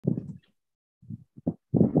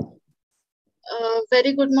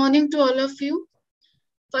Very good morning to all of you.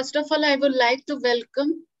 First of all, I would like to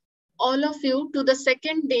welcome all of you to the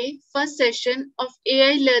second day, first session of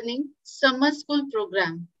AI Learning Summer School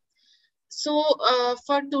Program. So,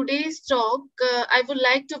 for today's talk, I would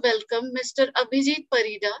like to welcome Mr. Abhijit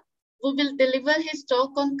Parida, who will deliver his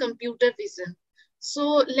talk on computer vision.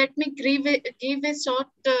 So, let me give a short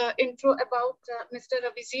intro about Mr.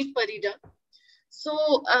 Abhijit Parida.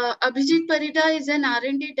 So, Abhijit Parida is an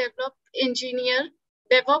R&D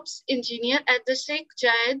DevOps engineer at the Sheikh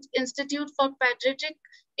Zayed Institute for Pediatric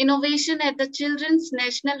Innovation at the Children's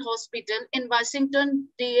National Hospital in Washington,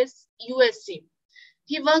 D.C., USA.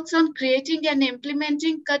 He works on creating and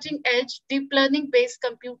implementing cutting-edge deep learning-based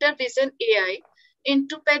computer vision AI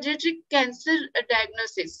into pediatric cancer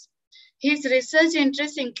diagnosis. His research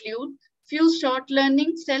interests include fused short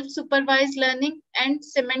learning, self-supervised learning, and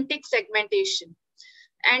semantic segmentation.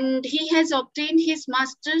 And he has obtained his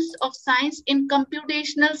Masters of Science in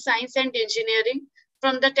Computational Science and Engineering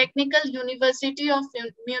from the Technical University of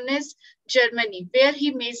Munich, Germany, where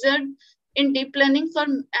he majored in deep learning for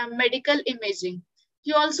medical imaging.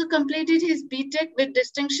 He also completed his BTech with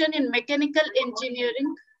distinction in mechanical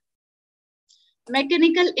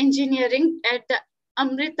engineering at the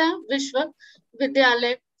Amrita Vishwa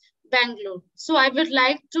Vidyalaya, Bangalore. So I would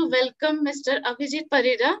like to welcome Mr. Abhijit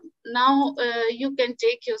Parida. Now you can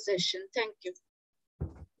take your session. Thank you.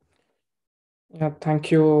 Yeah,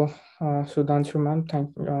 thank you, Sudhanshu ma'am.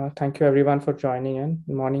 Thank you everyone for joining in.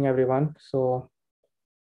 Good morning, everyone. So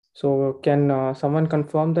can someone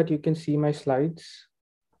confirm that you can see my slides?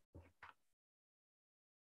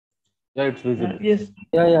 Yeah, it's visible. Yes.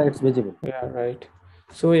 Yeah, it's visible. Yeah, right.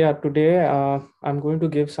 So yeah, today I'm going to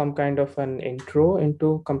give some kind of an intro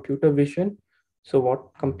into computer vision. So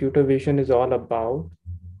what computer vision is all about,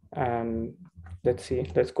 and let's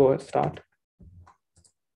go and start.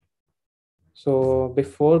 So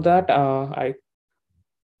before that,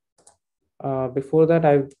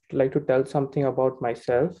 I'd like to tell something about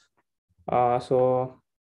myself. So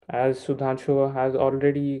as Sudhanshu has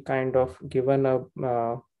already kind of given a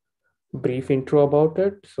brief intro about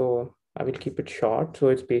it, so I will keep it short. So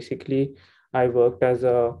it's basically, I worked as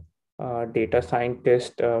a data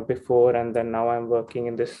scientist before, and then now I'm working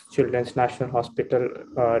in this Children's National Hospital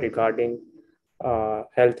regarding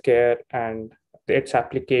healthcare and its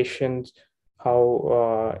applications,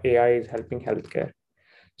 how AI is helping healthcare.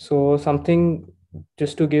 So something,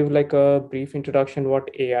 just to give like a brief introduction what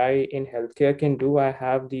AI in healthcare can do, I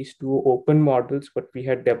have these two open models what we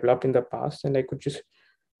had developed in the past, and I could just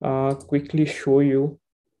quickly show you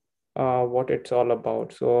what it's all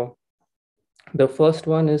about. So the first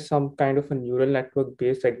one is some kind of a neural network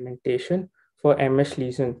based segmentation for MS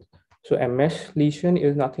lesions. So MS lesion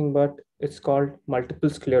is nothing but, it's called multiple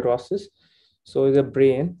sclerosis. So the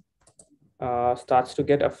brain starts to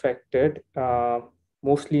get affected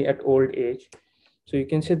mostly at old age. So you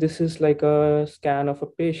can say this is like a scan of a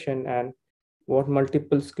patient, and what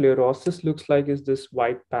multiple sclerosis looks like is this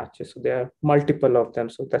white patches. So there are multiple of them.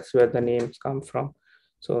 So that's where the names come from.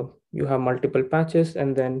 So you have multiple patches,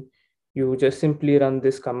 and then you just simply run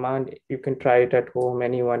this command. You can try it at home.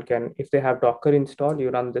 Anyone can, if they have Docker installed,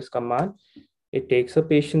 you run this command. It takes a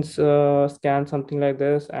patient's scan, something like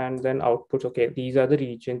this, and then outputs, okay, these are the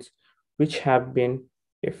regions which have been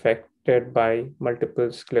affected by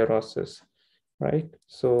multiple sclerosis, right?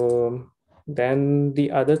 So then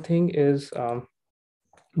the other thing is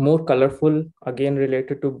more colorful, again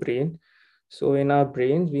related to brain. So in our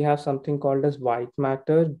brains, we have something called as white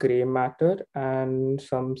matter, gray matter, and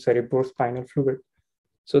some cerebrospinal fluid.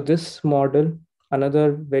 So this model,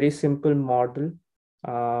 another very simple model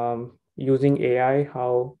using AI,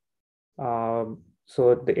 how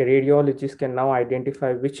so the radiologist can now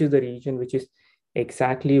identify which is the region which is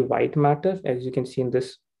exactly white matter. As you can see in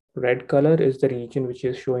this red color is the region which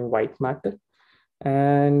is showing white matter,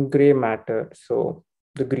 and gray matter, so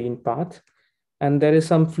the green parts. And there is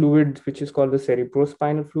some fluid which is called the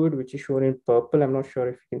cerebrospinal fluid, which is shown in purple. I'm not sure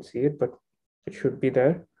if you can see it, but it should be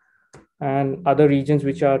there. And other regions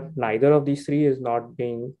which are neither of these three is not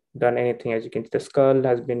being done anything. As you can see, the skull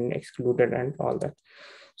has been excluded and all that.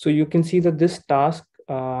 So you can see that this task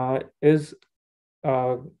provides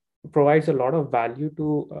a lot of value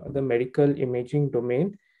to the medical imaging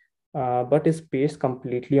domain, but is based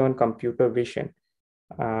completely on computer vision.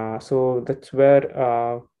 So that's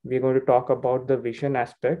where we're going to talk about the vision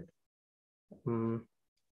aspect. So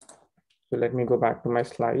let me go back to my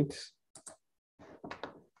slides.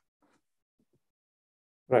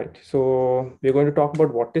 Right, so we're going to talk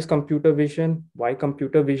about what is computer vision, why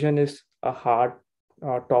computer vision is a hard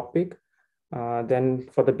topic. Then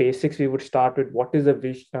for the basics, we would start with what is a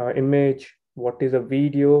image, what is a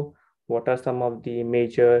video, what are some of the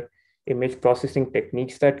major image processing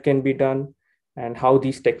techniques that can be done, and how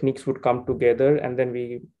these techniques would come together. And then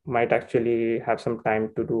we might actually have some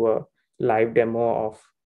time to do a live demo of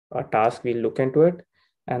a task. We'll look into it,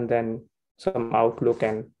 and then some outlook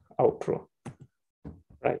and outro.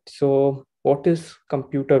 Right. So what is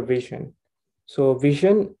computer vision? So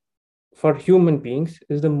vision for human beings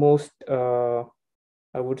is the most,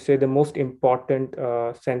 I would say, the most important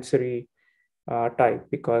sensory type,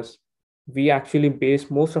 because we actually base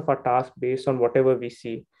most of our tasks based on whatever we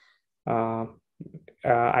see. Uh,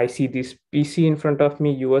 I see this PC in front of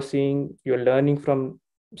me, you are seeing, you're learning from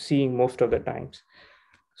seeing most of the times.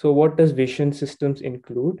 So what does vision systems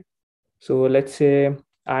include? So let's say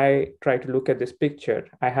I try to look at this picture.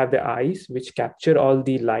 I have the eyes which capture all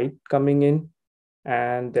the light coming in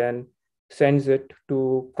and then sends it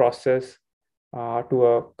to process to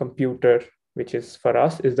a computer, which is for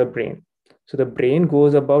us is the brain. So the brain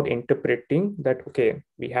goes about interpreting that, okay,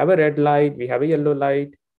 we have a red light, we have a yellow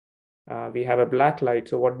light, we have a black light.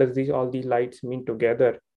 So what does all these lights mean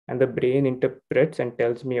together? And the brain interprets and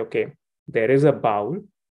tells me, okay, there is a bowl,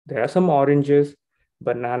 there are some oranges,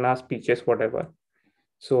 bananas, peaches, whatever.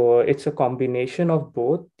 So it's a combination of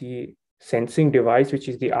both the sensing device, which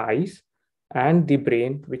is the eyes, and the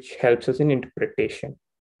brain, which helps us in interpretation.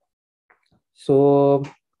 So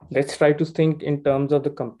let's try to think in terms of the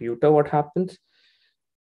computer, what happens.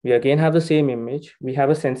 We again have the same image. We have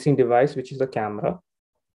a sensing device, which is the camera.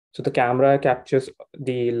 So the camera captures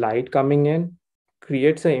the light coming in,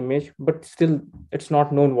 creates an image, but still it's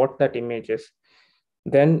not known what that image is.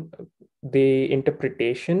 Then the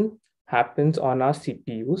interpretation happens on our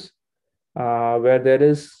CPUs, where there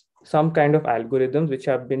is some kind of algorithms which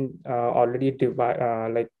have been already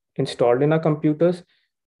like installed in our computers,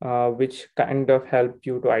 which kind of help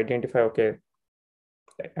you to identify, okay,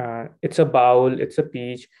 it's a bowl, it's a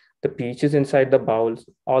peach, the peach is inside the bowls.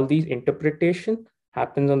 All these interpretation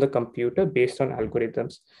happens on the computer based on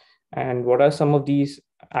algorithms. And what are some of these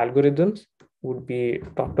algorithms would be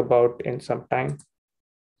talked about in some time.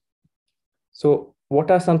 So what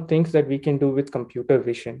are some things that we can do with computer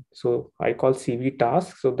vision? So I call CV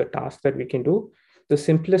tasks. So the task that we can do, the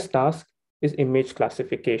simplest task is image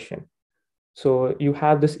classification. So you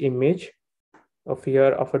have this image of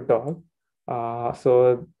here of a dog.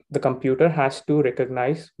 So the computer has to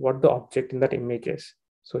recognize what the object in that image is.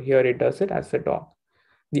 So here it does it as a dog.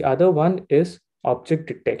 The other one is object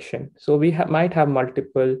detection. So we might have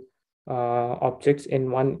multiple objects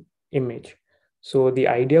in one image. So the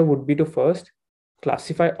idea would be to first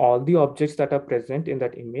classify all the objects that are present in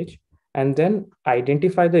that image, and then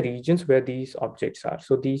identify the regions where these objects are.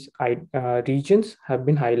 So these regions have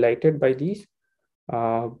been highlighted by these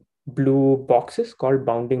blue boxes called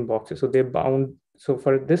bounding boxes. So they bound. So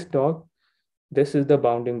for this dog, this is the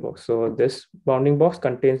bounding box. So this bounding box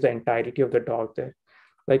contains the entirety of the dog there.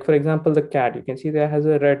 Like for example, the cat, you can see there has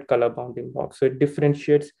a red color bounding box. So it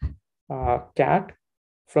differentiates cat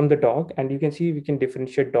from the dog, and you can see we can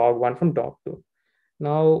differentiate dog one from dog two.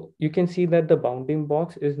 Now you can see that the bounding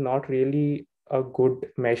box is not really a good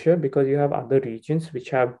measure, because you have other regions which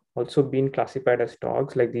have also been classified as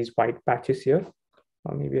dogs, like these white patches here.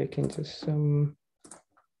 Or maybe I can just,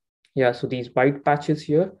 yeah, so these white patches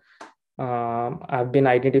here have been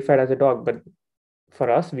identified as a dog, but for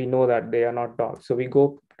us, we know that they are not dogs. So we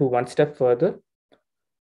go to one step further,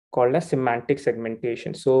 called as semantic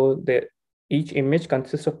segmentation. So each image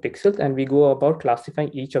consists of pixels, and we go about classifying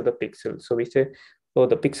each of the pixels. So we say, oh,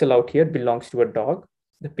 the pixel out here belongs to a dog.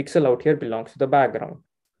 The pixel out here belongs to the background.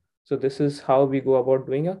 So this is how we go about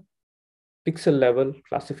doing a pixel level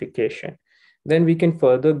classification. Then we can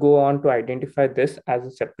further go on to identify this as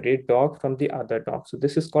a separate dog from the other dog. So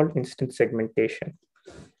this is called instance segmentation,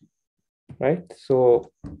 right?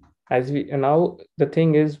 So as we now, the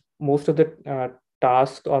thing is, most of the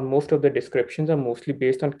tasks or most of the descriptions are mostly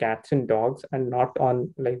based on cats and dogs and not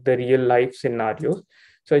on like the real life scenarios.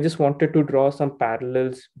 So I just wanted to draw some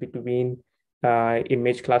parallels between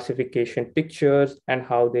image classification pictures and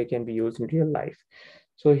how they can be used in real life.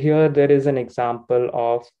 So here there is an example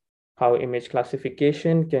of how image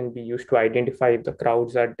classification can be used to identify if the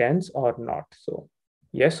crowds are dense or not. So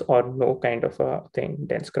yes or no kind of a thing,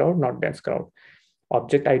 dense crowd, not dense crowd.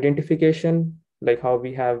 Object identification, like how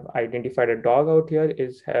we have identified a dog out here,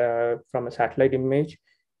 is from a satellite image,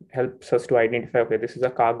 helps us to identify, okay, this is a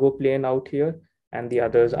cargo plane out here, and the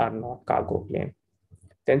others are not cargo plane.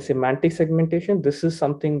 Then semantic segmentation, this is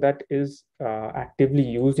something that is actively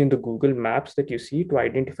used in the Google Maps that you see to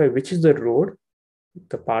identify which is the road,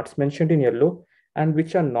 the parts mentioned in yellow, and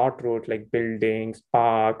which are not roads, like buildings,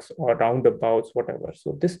 parks, or roundabouts, whatever.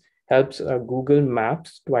 So this helps Google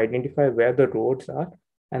Maps to identify where the roads are,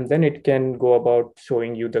 and then it can go about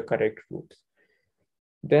showing you the correct routes.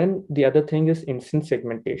 Then the other thing is instance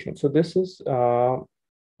segmentation. So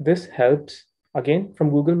this helps again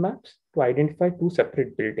from Google Maps to identify two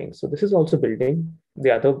separate buildings. So this is also building.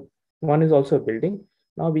 The other one is also a building.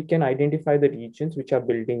 Now we can identify the regions which are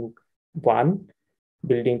building one,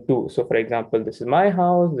 building two. So for example, this is my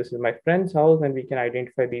house, this is my friend's house, and we can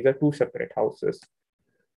identify these are two separate houses.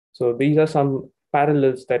 So these are some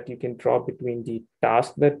parallels that you can draw between the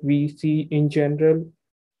task that we see in general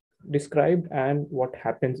described and what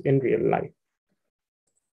happens in real life.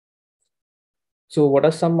 So what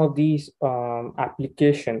are some of these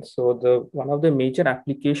applications? So one of the major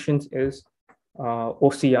applications is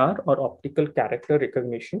OCR, or optical character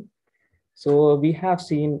recognition. So we have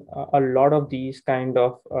seen a lot of these kind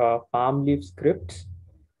of palm leaf scripts,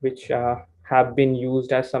 which have been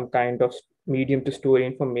used as some kind of medium to store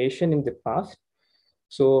information in the past.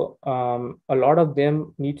 So a lot of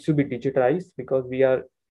them needs to be digitized because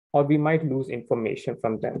we might lose information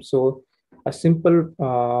from them. So a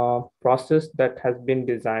simple process that has been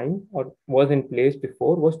designed or was in place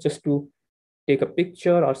before was just to take a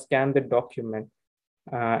picture or scan the document,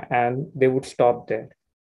 and they would stop there.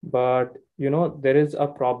 But there is a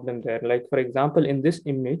problem there. Like for example, in this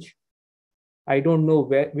image, I don't know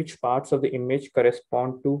which parts of the image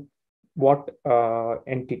correspond to what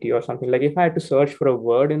entity or something. Like if I had to search for a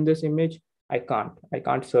word in this image, I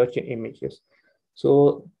can't search in images.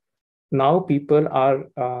 So now people are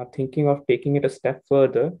thinking of taking it a step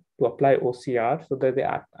further to apply OCR so that they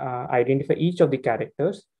identify each of the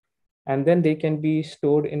characters, and then they can be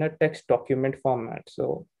stored in a text document format.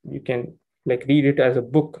 So you can like read it as a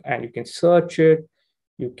book, and you can search it,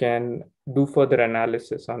 you can do further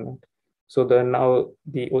analysis on it. So now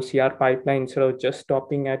the OCR pipeline, instead of just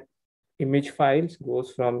stopping at image files,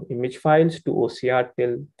 goes from image files to OCR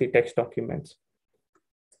till the text documents.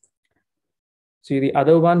 See, the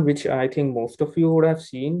other one, which I think most of you would have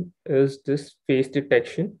seen, is this face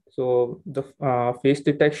detection. So the face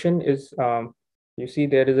detection is, you see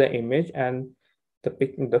there is an image, and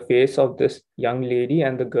the face of this young lady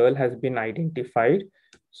and the girl has been identified.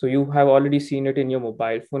 So you have already seen it in your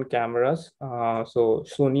mobile phone cameras. So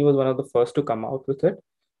Sony was one of the first to come out with it.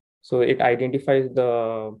 So it identifies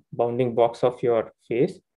the bounding box of your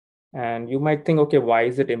face. And you might think, okay, why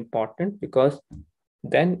is it important? Because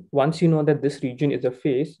then once you know that this region is a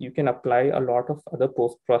face, you can apply a lot of other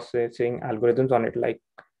post-processing algorithms on it, like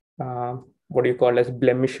what do you call as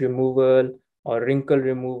blemish removal or wrinkle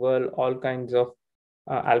removal, all kinds of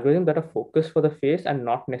algorithms that are focused for the face and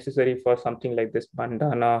not necessary for something like this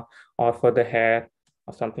bandana or for the hair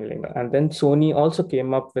or something like that. And then Sony also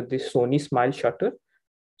came up with this Sony Smile Shutter.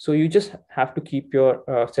 So you just have to keep your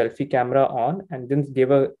selfie camera on and then give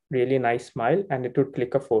a really nice smile, and it would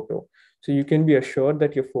click a photo. So you can be assured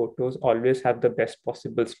that your photos always have the best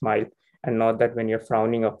possible smile, and not that when you're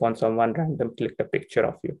frowning upon someone, random clicked a picture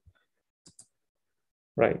of you.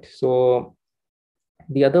 Right. So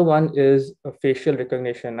the other one is facial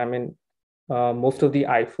recognition. I mean, most of the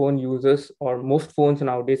iPhone users, or most phones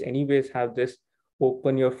nowadays anyways, have this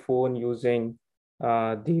open your phone using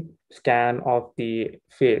the scan of the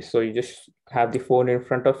face. So you just have the phone in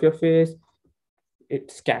front of your face,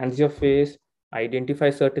 it scans your face,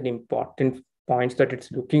 identifies certain important points that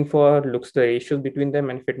it's looking for, looks the ratios between them,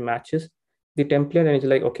 and if it matches the template, and it's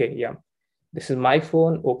like, okay, yeah, this is my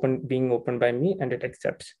phone being opened by me, and it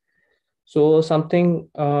accepts. So something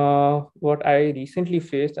what I recently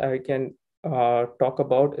faced, I can talk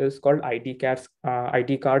about, is called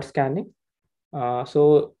ID card scanning.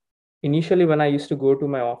 So initially, when I used to go to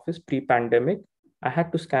my office pre-pandemic, I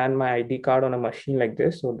had to scan my ID card on a machine like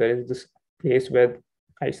this. So there is this place where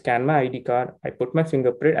I scan my ID card, I put my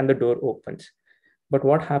fingerprint, and the door opens. But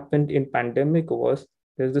what happened in pandemic was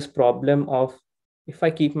there's this problem of, if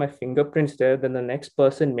I keep my fingerprints there, then the next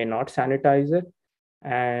person may not sanitize it,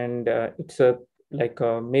 and it's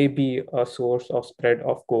maybe a source of spread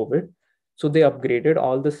of COVID. So they upgraded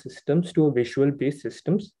all the systems to visual-based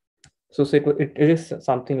systems. So it is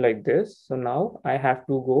something like this. So now I have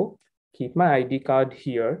to go keep my ID card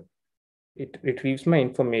here. It retrieves my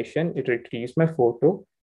information, it retrieves my photo.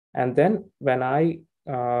 And then when I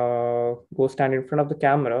go stand in front of the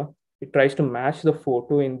camera, it tries to match the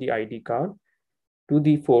photo in the ID card to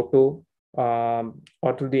the photo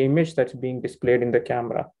or to the image that's being displayed in the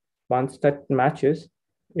camera. Once that matches,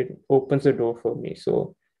 it opens the door for me.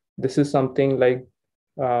 So this is something like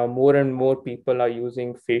more and more people are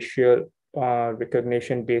using facial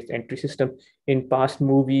recognition based entry system. In past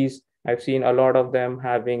movies, I've seen a lot of them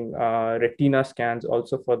having retina scans.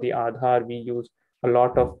 Also for the Aadhaar, we use a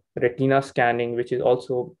lot of retina scanning, which is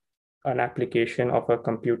also an application of a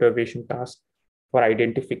computer vision task for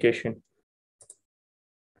identification.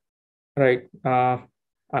 Right.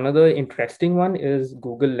 Another interesting one is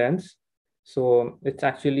Google Lens. So it's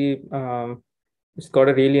actually, it's got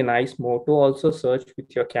a really nice motto also, search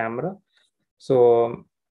with your camera. So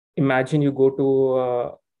imagine you go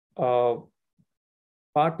to a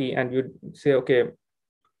party and you say, okay,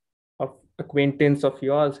 a acquaintance of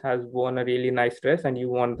yours has worn a really nice dress and you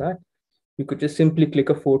want that. You could just simply click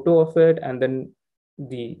a photo of it, and then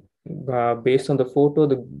the based on the photo,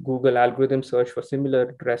 the Google algorithm search for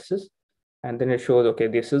similar dresses, and then it shows, okay,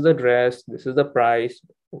 this is the dress, this is the price,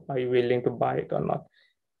 are you willing to buy it or not?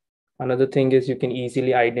 Another thing is you can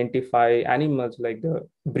easily identify animals, like the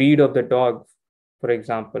breed of the dog, for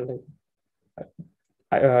example.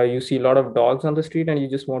 Like you see a lot of dogs on the street and you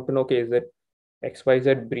just want to know, okay, is it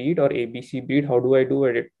XYZ breed or ABC breed? How do I do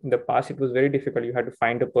it? In the past, it was very difficult. You had to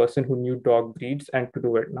find a person who knew dog breeds and to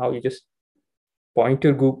do it. Now you just point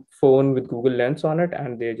your Google phone with Google Lens on it,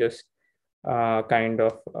 and they just kind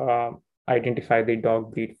of identify the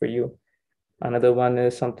dog breed for you. Another one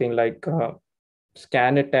is something like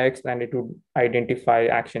scan a text and it would identify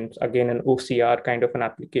actions. Again, an OCR kind of an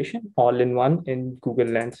application, all in one in Google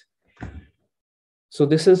Lens. So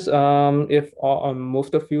this is, if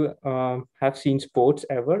most of you have seen sports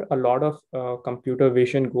ever, a lot of computer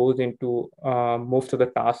vision goes into most of the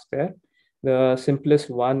tasks there. The simplest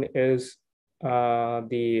one is how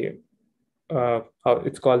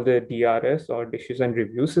it's called the DRS, or decision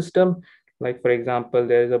review system. Like, for example,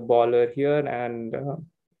 there's a baller here and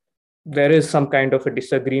there is some kind of a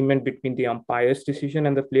disagreement between the umpire's decision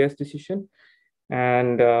and the player's decision.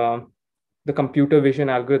 And the computer vision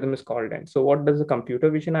algorithm is called in. So what does the computer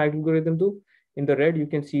vision algorithm do? In the red, you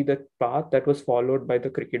can see the path that was followed by the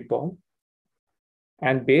cricket ball.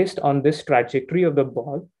 And based on this trajectory of the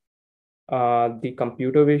ball, the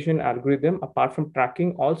computer vision algorithm, apart from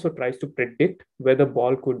tracking, also tries to predict where the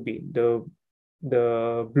ball could be. The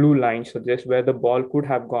blue line suggests where the ball could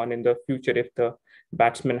have gone in the future if the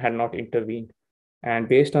batsman had not intervened. And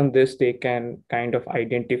based on this, they can kind of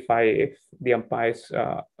identify if the umpire's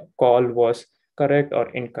call was correct or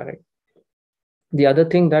incorrect. The other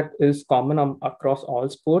thing that is common across all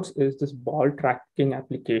sports is this ball tracking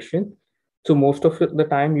application. So most of the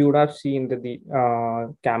time you would have seen that the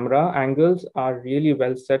camera angles are really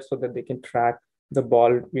well set so that they can track the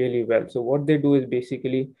ball really well. So what they do is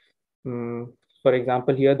basically, for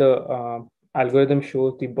example, here the algorithm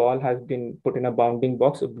shows the ball has been put in a bounding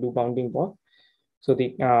box, a blue bounding box. So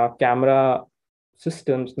the camera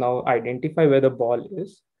systems now identify where the ball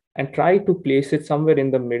is and try to place it somewhere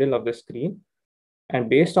in the middle of the screen. And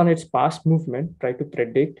based on its past movement, try to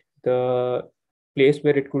predict the place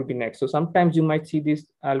where it could be next. So sometimes you might see this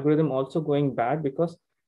algorithm also going bad because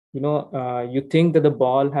you think that the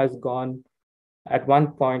ball has gone at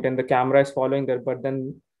one point and the camera is following there, but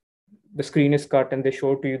then the screen is cut and they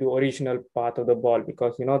show to you the original path of the ball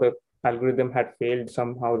because the algorithm had failed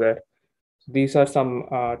somehow there. These are some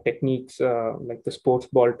techniques like the sports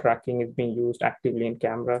ball tracking is being used actively in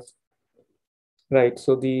cameras. Right.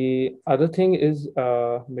 So the other thing is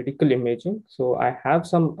medical imaging. So I have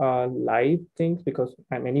some live things because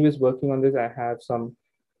I'm anyways working on this. I have some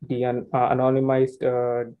anonymized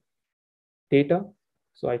data.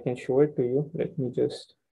 So I can show it to you. Let me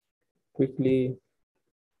just quickly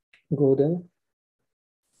go there.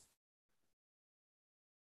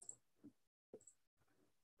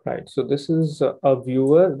 Right. So this is a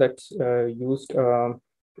viewer that's used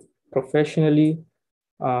professionally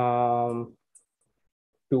to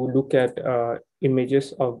look at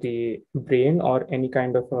images of the brain or any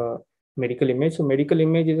kind of a medical image. So medical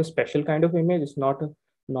image is a special kind of image. It's not a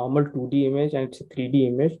normal 2D image and it's a 3D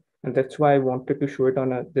image. And that's why I wanted to show it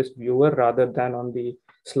on this viewer rather than on the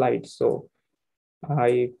slides. So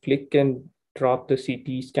I click and drop the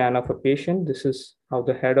CT scan of a patient. This is how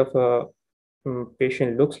the head of a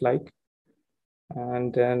patient looks like.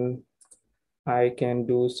 And then I can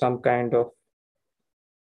do some kind of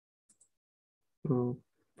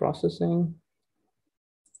processing.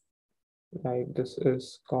 Like this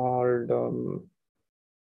is called,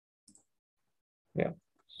 yeah.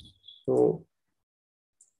 So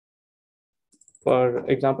for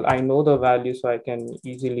example, I know the value, so I can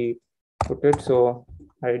easily put it. So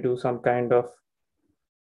I do some kind of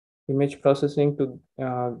image processing to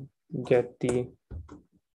get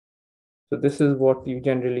so this is what you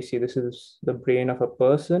generally see. This is the brain of a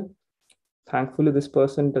person. Thankfully, this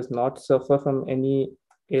person does not suffer from any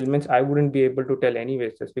ailments. I wouldn't be able to tell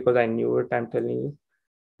anyways, just because I knew it, I'm telling you.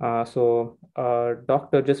 So a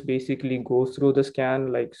doctor just basically goes through the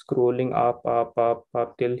scan, like scrolling up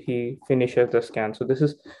till he finishes the scan. So this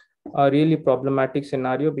is a really problematic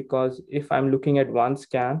scenario, because if I'm looking at one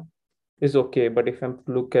scan, is okay, but if I'm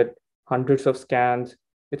look at hundreds of scans,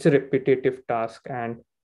 it's a repetitive task, and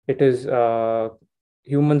it is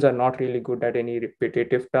humans are not really good at any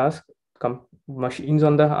repetitive task. Machines,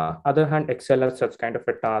 on the other hand, excel at such kind of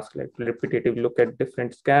a task, like repetitive look at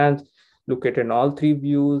different scans, look at in all three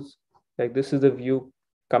views. Like this is the view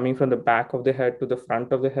coming from the back of the head to the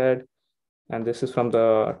front of the head, and this is from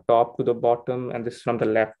the top to the bottom, and this is from the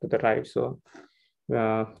left to the right. So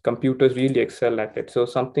computers really excel at it. So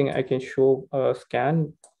something I can show a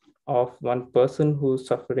scan of one person who's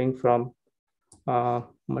suffering from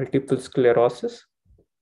multiple sclerosis.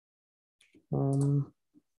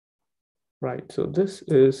 Right, so this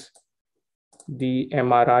is the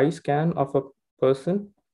MRI scan of a person.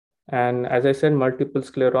 And as I said, multiple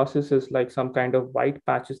sclerosis is like some kind of white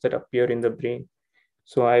patches that appear in the brain.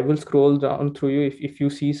 So I will scroll down through you. If you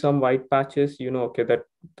see some white patches, you know, okay,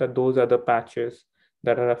 that those are the patches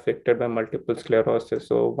that are affected by multiple sclerosis.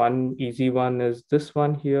 So one easy one is this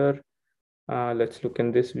one here. Let's look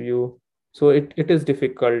in this view. So it is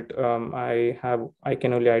difficult. I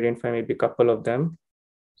can only identify maybe a couple of them.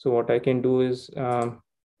 So what I can do is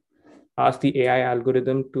ask the AI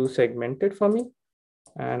algorithm to segment it for me.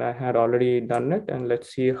 And I had already done it. And let's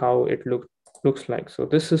see how it looks like. So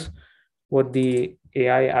this is what the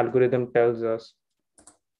AI algorithm tells us.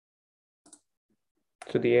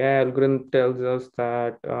 So the AI algorithm tells us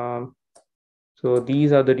that so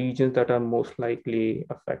these are the regions that are most likely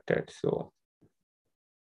affected. So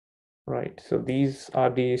right, so these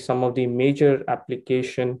are some of the major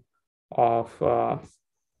application of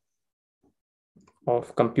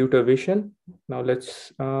computer vision. Now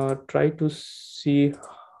let's try to see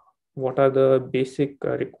what are the basic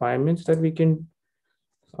requirements that we can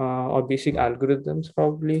or basic algorithms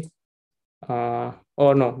probably.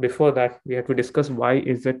 Or no, before that, we have to discuss why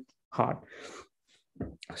is it hard.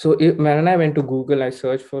 So when I went to Google, I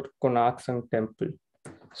searched for Konark Sun Temple.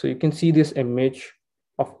 So you can see this image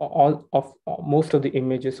of most of the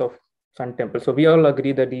images of Sun Temple. So we all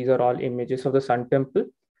agree that these are all images of the Sun Temple.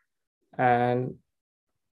 And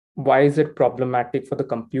why is it problematic for the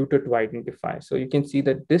computer to identify? So you can see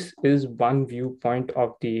that this is one viewpoint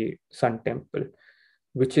of the Sun Temple,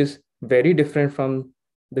 which is very different from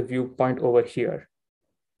the viewpoint over here.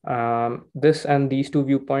 This and these two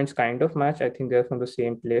viewpoints kind of match. I think they're from the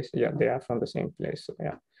same place. Yeah, they are from the same place. So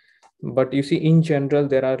yeah, but you see, in general,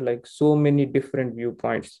 there are like so many different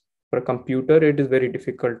viewpoints. For a computer, it is very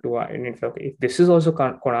difficult to identify. Okay, if this is also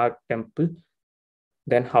Konark Temple,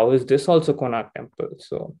 then how is this also Konark Temple?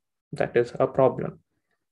 So that is a problem.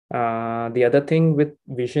 The other thing with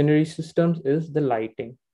visionary systems is the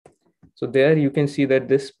lighting. So there you can see that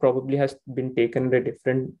this probably has been taken at a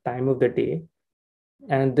different time of the day.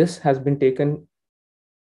 And this has been taken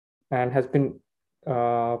and has been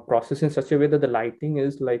processed in such a way that the lighting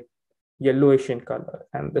is like yellowish in color,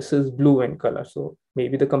 and this is blue in color. So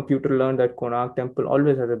maybe the computer learned that Konark Temple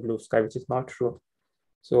always has a blue sky, which is not true.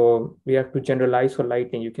 So we have to generalize for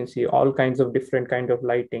lighting. You can see all kinds of different kind of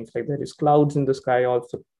lightings, like there is clouds in the sky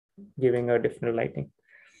also giving a different lighting.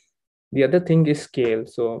 The other thing is scale.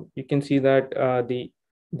 So you can see that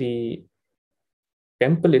the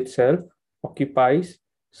temple itself occupies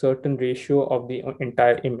certain ratio of the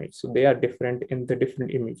entire image. So they are different in the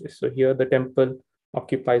different images. So here the temple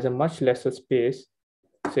occupies a much lesser space,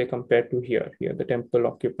 say compared to here. Here the temple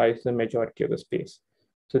occupies the majority of the space.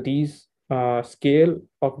 So these scale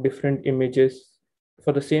of different images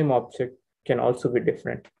for the same object can also be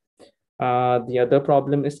different. The other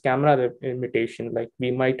problem is camera limitation. Like we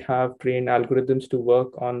might have trained algorithms to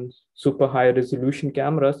work on super high resolution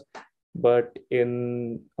cameras, but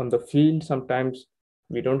on the field, sometimes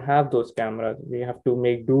we don't have those cameras. We have to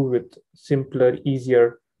make do with simpler,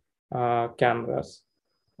 easier cameras,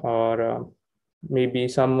 or maybe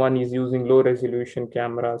someone is using low resolution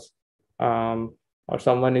cameras, or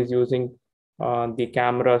someone is using the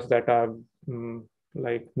cameras that are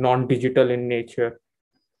like non-digital in nature.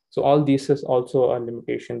 So all this is also a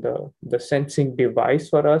limitation. The sensing device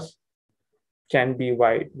for us can be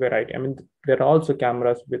wide variety. I mean, there are also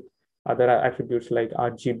cameras with other attributes like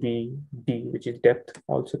RGB-D, which is depth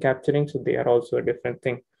also capturing. So they are also a different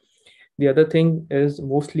thing. The other thing is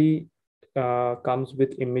mostly comes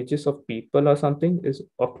with images of people or something is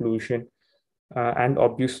occlusion and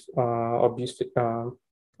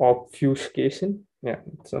obfuscation. Yeah,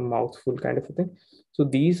 it's a mouthful kind of a thing. So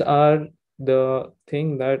these are the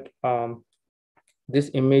thing that these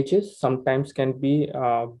images sometimes can be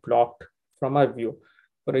blocked from our view.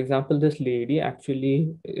 For example, this lady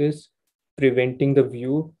actually is preventing the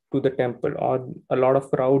view to the temple or a lot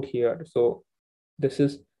of crowd here. So this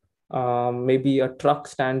is maybe a truck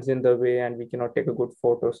stands in the way and we cannot take a good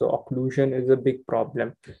photo. So occlusion is a big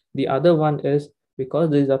problem. The other one is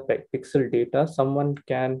because these are pixel data, someone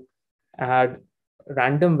can add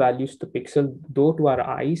random values to pixel, though to our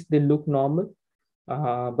eyes they look normal,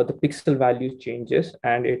 but the pixel value changes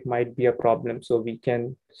and it might be a problem. So we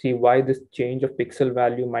can see why this change of pixel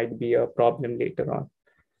value might be a problem later on.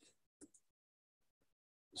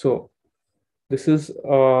 So this is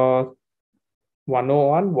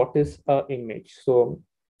 101, what is an image? So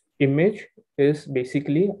image is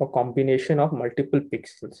basically a combination of multiple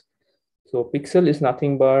pixels. So pixel is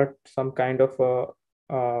nothing but some kind of a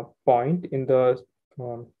point in the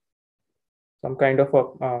some kind of a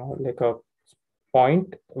like a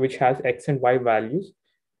point which has x and y values,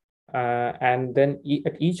 and then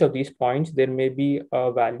at each of these points there may be a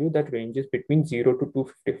value that ranges between 0 to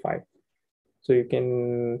 255. So you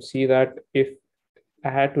can see that if I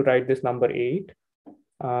had to write this number 8,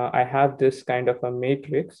 I have this kind of a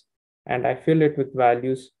matrix and I fill it with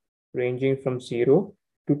values ranging from 0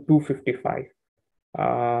 to 255.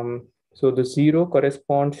 So the 0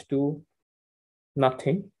 corresponds to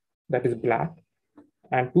nothing, that is black,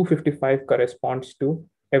 and 255 corresponds to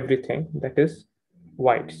everything, that is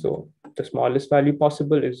white. So the smallest value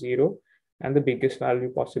possible is 0 and the biggest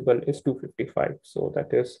value possible is 255. So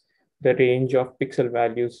that is the range of pixel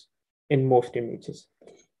values in most images.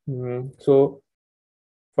 So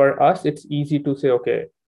for us, it's easy to say, okay,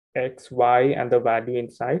 X, Y, and the value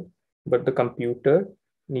inside, but the computer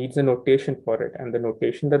needs a notation for it. And the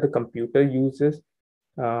notation that the computer uses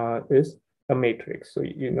is a matrix. So,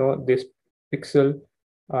 this pixel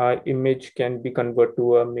image can be converted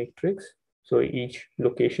to a matrix. So each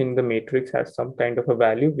location in the matrix has some kind of a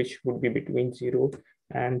value, which would be between 0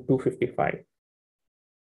 and 255.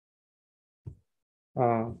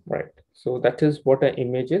 Right. So that is what an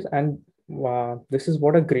image is. And this is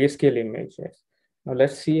what a grayscale image is. Now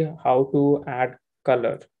let's see how to add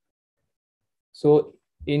color. So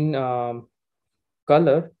in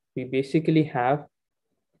color, we basically have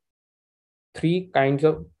three kinds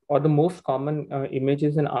of, or the most common image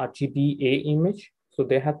is an RGBA image. So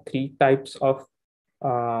they have three types of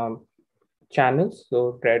channels.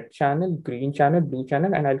 So red channel, green channel, blue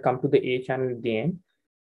channel, and I'll come to the A channel at the end.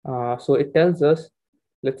 So it tells us,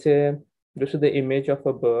 let's say this is the image of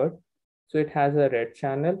a bird. So it has a red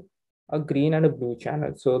channel, a green and a blue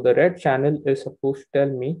channel. So the red channel is supposed to tell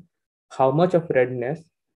me how much of redness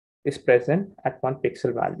is present at one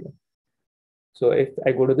pixel value. So if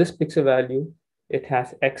I go to this pixel value, it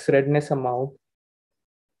has X redness amount,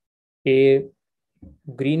 A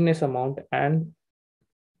greenness amount, and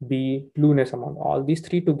B blueness amount. All these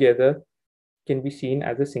three together can be seen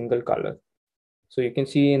as a single color. So you can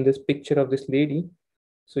see in this picture of this lady,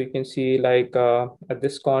 so you can see like at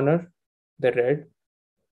this corner, the red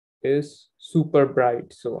is super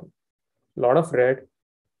bright. So a lot of red,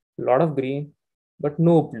 a lot of green, but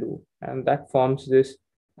no blue. And that forms this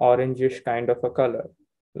orangish kind of a color.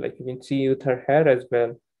 Like you can see with her hair as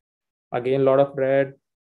well. Again, a lot of red,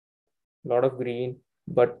 a lot of green,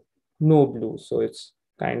 but no blue. So it's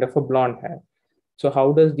kind of a blonde hair. So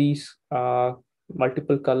how does these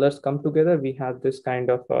multiple colors come together? We have this kind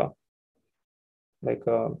of like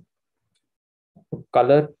a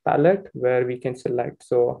color palette where we can select.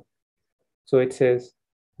 So it says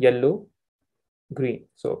yellow, green.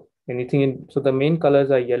 So anything in, so the main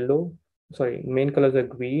colors are main colors are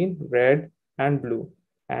green, red, and blue.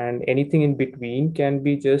 And anything in between can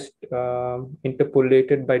be just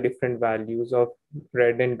interpolated by different values of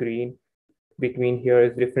red and green. Between here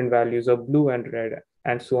is different values of blue and red,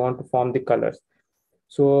 and so on to form the colors.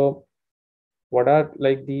 So what are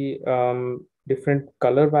like the different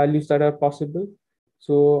color values that are possible?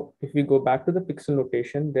 So if we go back to the pixel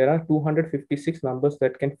notation, there are 256 numbers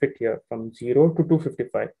that can fit here from 0 to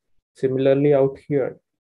 255. Similarly out here,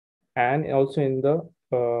 and also in the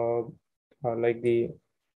like the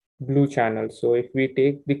blue channel. So if we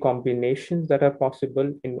take the combinations that are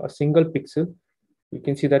possible in a single pixel, you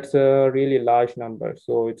can see that's a really large number.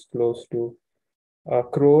 So it's close to a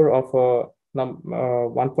crore of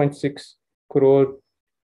 1.6 crore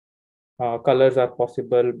colors are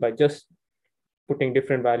possible by just putting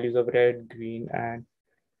different values of red, green, and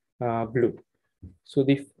blue. So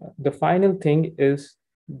the final thing is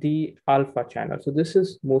the alpha channel. So this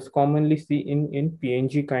is most commonly seen in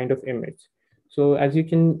PNG kind of image. So as you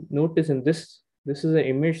can notice in this is an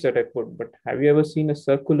image that I put, but have you ever seen a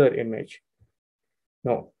circular image?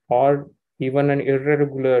 No, or even an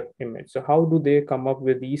irregular image. So how do they come up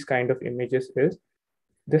with these kind of images is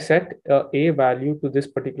they set a value to this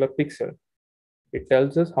particular pixel. It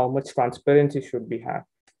tells us how much transparency should we have.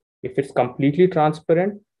 If it's completely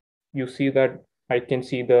transparent, you see that I can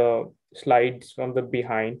see the slides from the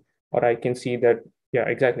behind, or I can see that, yeah,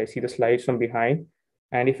 exactly, I see the slides from behind.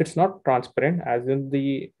 And if it's not transparent, as in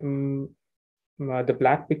the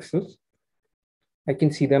black pixels, I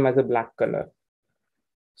can see them as a black color.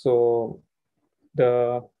 So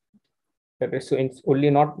the so it's only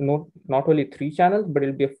not only 3 channels, but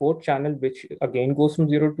it'll be a 4th channel, which again goes from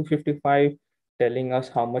 0 to 55, telling us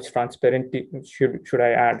how much transparency should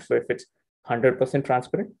I add. So if it's 100%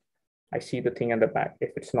 transparent, I see the thing in the back.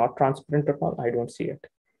 If it's not transparent at all, I don't see it.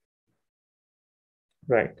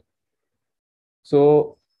 Right.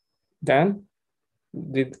 So then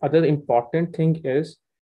the other important thing is,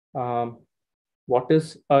 what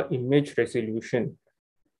is a image resolution?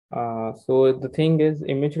 So the thing is,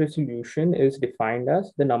 image resolution is defined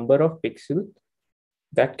as the number of pixels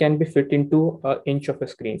that can be fit into an inch of a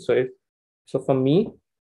screen. So for me,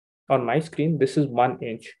 on my screen, this is 1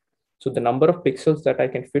 inch. So the number of pixels that I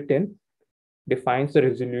can fit in defines the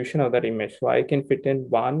resolution of that image. So I can fit in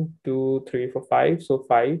 1, 2, 3, 4, 5. So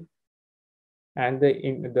 5, and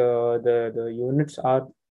the units are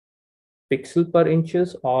pixel per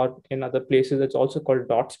inches, or in other places it's also called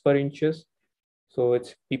dots per inches. So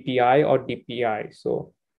it's PPI or DPI.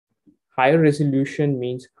 So higher resolution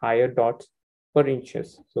means higher dots per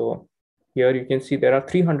inches. So here you can see there are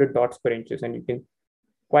 300 dots per inches, and you can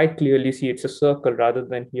quite clearly see it's a circle, rather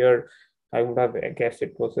than here I would have guessed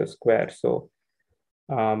it was a square. So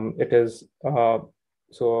it is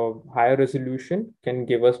so higher resolution can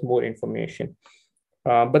give us more information.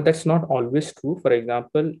 But that's not always true. For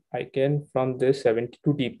example, I can, from this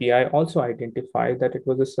 72 dpi, also identify that it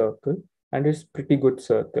was a circle, and it's pretty good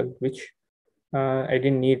circle, which I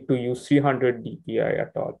didn't need to use 300 dpi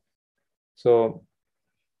at all. So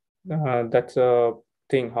that's a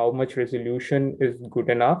thing. How much resolution is good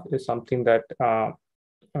enough is something that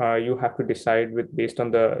you have to decide with based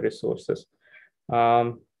on the resources.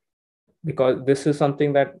 Because this is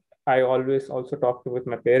something that I always also talk to with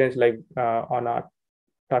my parents, like on our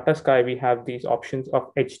Tata Sky, we have these options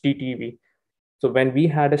of HD TV. So when we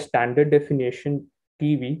had a standard definition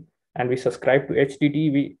TV and we subscribed to HD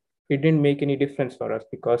TV, it didn't make any difference for us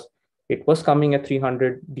because it was coming at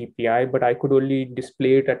 300 dpi, but I could only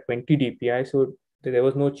display it at 20 dpi. So there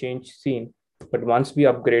was no change seen. But once we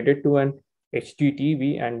upgraded to an HD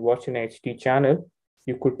TV and watch an HD channel,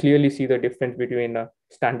 you could clearly see the difference between a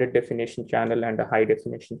standard definition channel and a high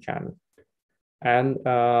definition channel. And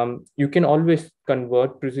you can always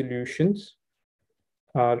convert resolutions,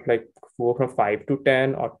 like go from 5 to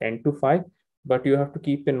 10 or 10 to 5, but you have to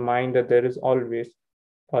keep in mind that there is always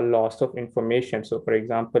a loss of information. So for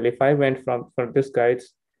example, if I went from this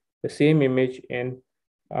guide's the same image in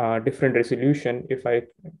different resolution, if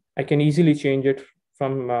I can easily change it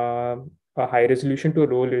from a high resolution to a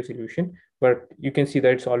low resolution, but you can see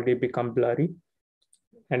that it's already become blurry.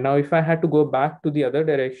 And now if I had to go back to the other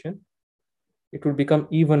direction, it would become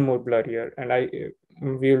even more blurrier.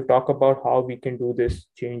 And we will talk about how we can do this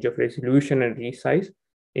change of resolution and resize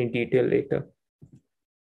in detail later.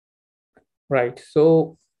 Right.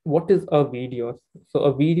 So what is a video? So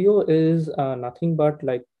a video is nothing but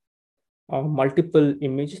like multiple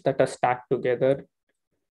images that are stacked together.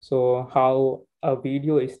 So how a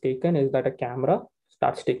video is taken is that a camera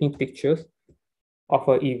starts taking pictures of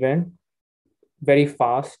an event very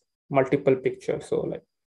fast, multiple pictures. So like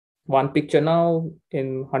one picture now,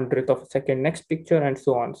 in 100th of a second next picture, and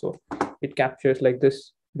so on. So it captures like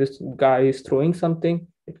this guy is throwing something,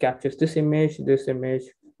 it captures this image,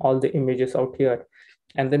 all the images out here.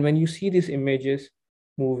 And then when you see these images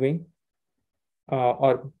moving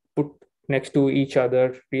or put next to each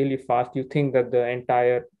other really fast, you think that the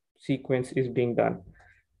entire sequence is being done.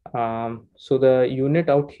 So the unit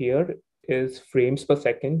out here is frames per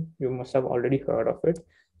second. You must have already heard of it.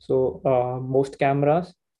 So most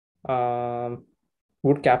cameras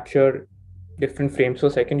would capture different frames per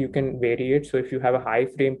second. You can vary it. So if you have a high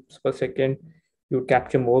frames per second, you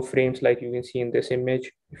capture more frames, like you can see in this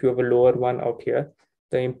image. If you have a lower one out here,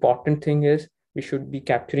 the important thing is we should be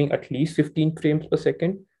capturing at least 15 frames per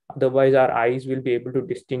second. Otherwise, our eyes will be able to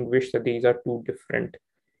distinguish that these are two different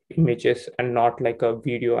images and not like a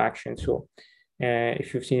video action. So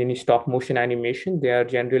if you've seen any stop motion animation, they are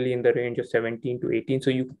generally in the range of 17 to 18. So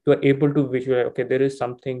you are able to visualize, okay, there is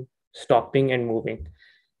something stopping and moving.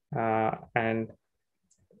 And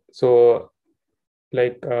so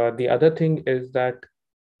like the other thing is that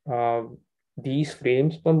uh, these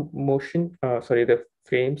frames per motion, the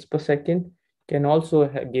frames per second can also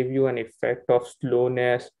give you an effect of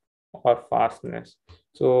slowness or fastness.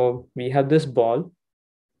 So we have this ball.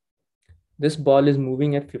 This ball is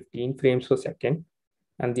moving at 15 frames per second,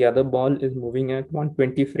 and the other ball is moving at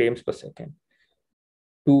 120 frames per second.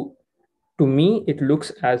 To me, it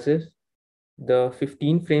looks as if the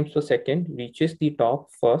 15 frames per second reaches the top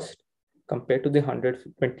first compared to the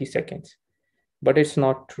 120 seconds. But it's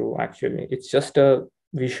not true, actually. It's just a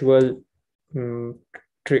visual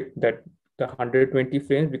trick that the 120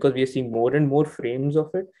 frames, because we are seeing more and more frames of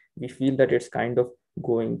it, we feel that it's kind of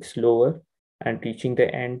going slower and reaching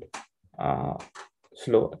the end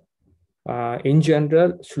slower. In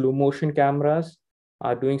general, slow motion cameras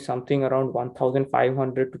are doing something around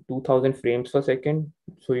 1500 to 2000 frames per second.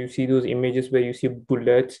 So you see those images where you see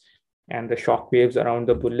bullets and the shock waves around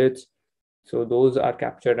the bullets. So those are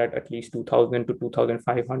captured at least 2000 to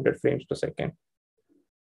 2500 frames per second.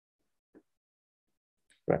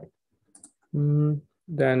 Right.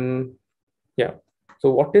 Then, yeah. So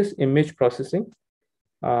what is image processing?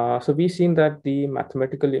 So we've seen that the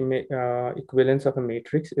mathematical equivalence of a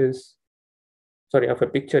matrix is, sorry, of a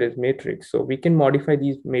picture is matrix. So we can modify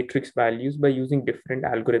these matrix values by using different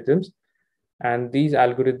algorithms. And these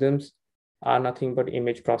algorithms are nothing but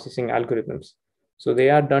image processing algorithms. So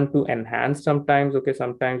they are done to enhance sometimes. Okay,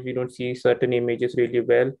 sometimes we don't see certain images really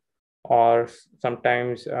well, or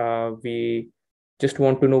sometimes we just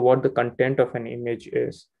want to know what the content of an image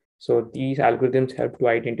is. So these algorithms help to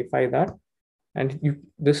identify that. And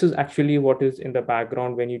this is actually what is in the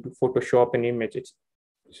background when you do Photoshop an image.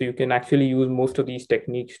 So you can actually use most of these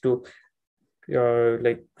techniques to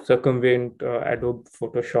like circumvent Adobe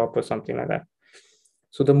Photoshop or something like that.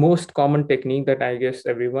 So the most common technique that I guess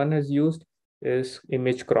everyone has used is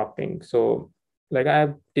image cropping. So like I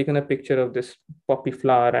have taken a picture of this poppy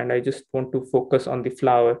flower and I just want to focus on the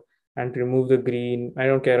flower and remove the green. I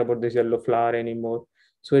don't care about this yellow flower anymore.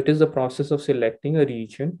 So it is the process of selecting a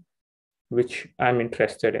region which I'm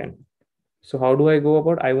interested in. So how do I go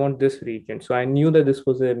about? I want this region. So I knew that this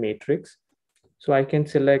was a matrix. So I can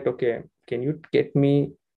select, okay, can you get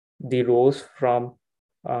me the rows from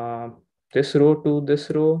this row to this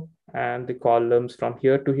row and the columns from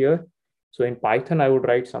here to here? So in Python, I would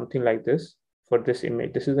write something like this for this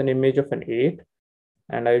image. This is an image of an 8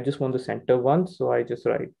 and I just want the center one. So I just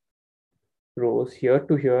write rows here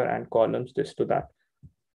to here and columns this to that.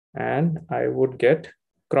 And I would get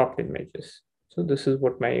cropped images. So this is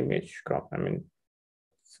what my image crop. I mean,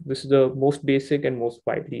 this is the most basic and most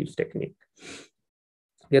widely used technique.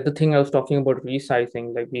 The other thing I was talking about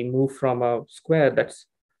resizing, like we move from a square that's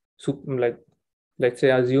like, let's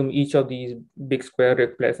say assume each of these big square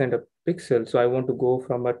represent a pixel. So I want to go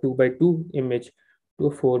from a 2x2 image to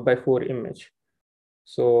a 4x4 image.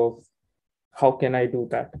 So how can I do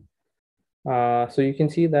that? So you can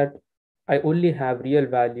see that I only have real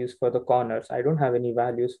values for the corners. I don't have any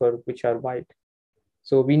values for which are white.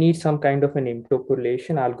 So we need some kind of an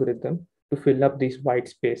interpolation algorithm to fill up these white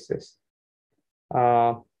spaces.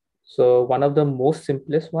 So one of the most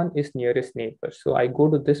simplest one is nearest neighbor. So I go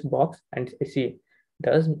to this box and I see,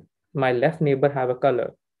 does my left neighbor have a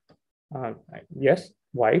color? Yes,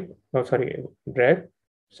 white, oh, sorry, red,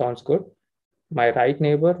 sounds good. My right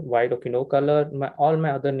neighbor, white, okay, no color. All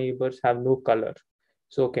my other neighbors have no color.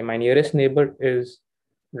 So, okay, my nearest neighbor is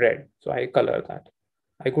red. So I color that.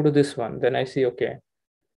 I go to this one, then I see, okay,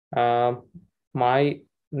 my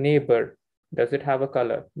neighbor, does it have a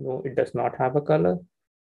color? No, it does not have a color.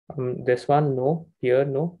 This one, no, here,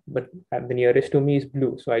 no, but the nearest to me is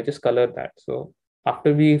blue. So I just color that. So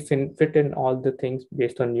after we fit in all the things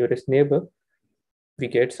based on nearest neighbor, we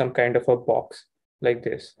get some kind of a box like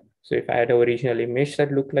this. So if I had an original image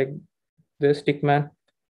that looked like the stickman,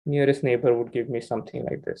 nearest neighbor would give me something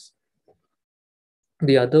like this.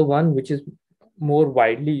 The other one, which is more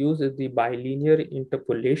widely used, is the bilinear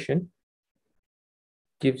interpolation.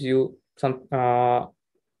 Gives you some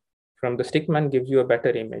from the stickman gives you a better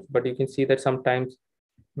image, but you can see that sometimes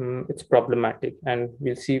it's problematic, and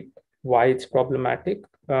we'll see why it's problematic.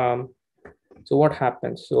 So what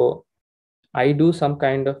happens? So I do some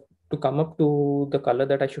kind of, to come up to the color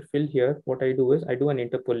that I should fill here, what I do is I do an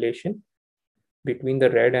interpolation between the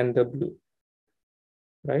red and the blue,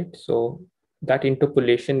 right? So that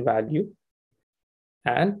interpolation value,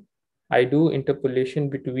 and I do interpolation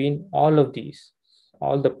between all of these,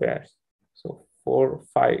 all the pairs. So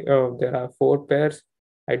there are 4 pairs.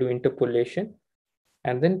 I do interpolation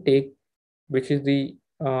and then take, which is the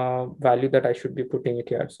value that I should be putting it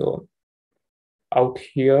here. So out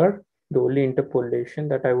here, the only interpolation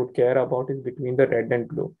that I would care about is between the red and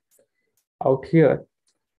blue. Out here,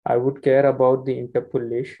 I would care about the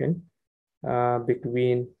interpolation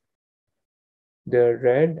between the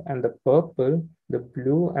red and the purple, the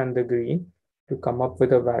blue and the green to come up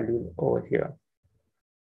with a value over here.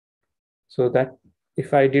 So that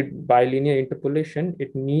if I did bilinear interpolation,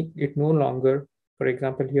 it no longer, for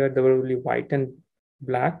example, here there were only white and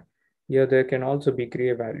black. Here there can also be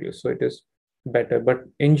gray values, so it is better. But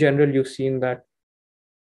in general, you've seen that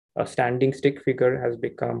a standing stick figure has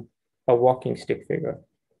become a walking stick figure.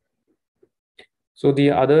 So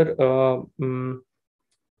the other,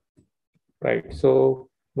 right. So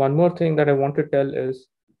one more thing that I want to tell is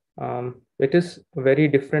it is very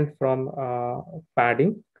different from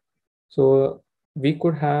padding. So we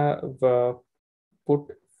could have put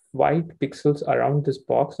white pixels around this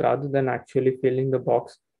box rather than actually filling the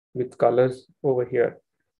box with colors over here.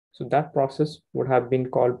 So that process would have been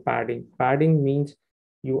called padding. Padding means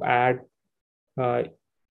you add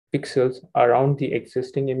pixels around the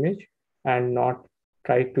existing image and not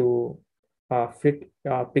try to fit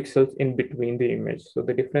pixels in between the image. So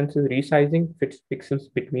the difference is resizing fits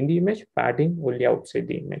pixels between the image, padding only outside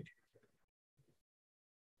the image.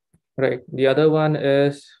 Right. The other one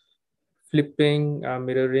is flipping,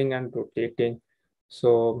 mirroring, and rotating.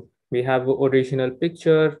 So we have the original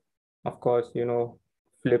picture. Of course,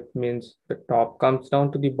 flip means the top comes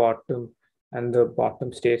down to the bottom and the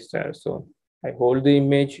bottom stays there. So I hold the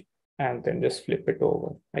image and then just flip it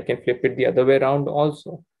over. I can flip it the other way around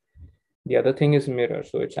also. The other thing is mirror.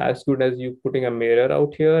 So it's as good as you putting a mirror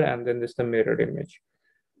out here and then this is the mirrored image.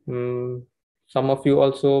 Some of you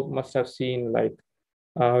also must have seen like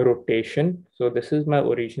rotation. So this is my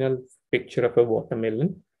original picture of a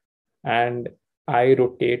watermelon and I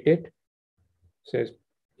rotate it. Says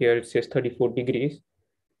here it says 34 degrees.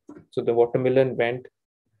 So the watermelon went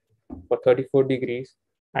for 34 degrees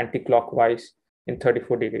anti-clockwise in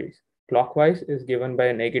 34 degrees. Clockwise is given by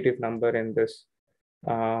a negative number in this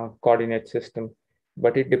coordinate system,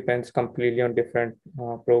 but it depends completely on different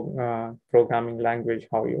programming language,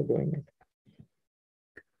 how you're doing it.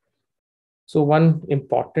 So one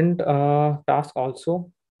important task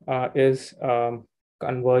also is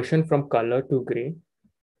conversion from color to gray.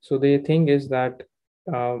 So the thing is that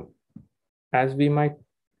as we might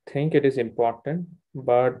think it is important,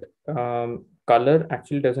 but color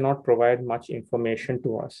actually does not provide much information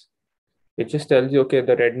to us. It just tells you, okay,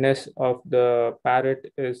 the redness of the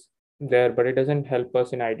parrot is there, but it doesn't help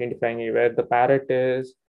us in identifying where the parrot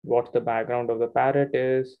is, what the background of the parrot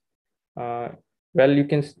is. Well, you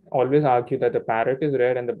can always argue that the parrot is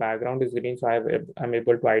red and the background is green, so I'm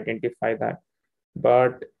able to identify that.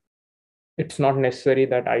 But it's not necessary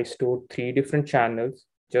that I store 3 different channels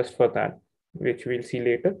just for that, which we'll see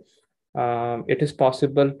later. It is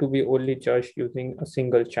possible to be only judged using a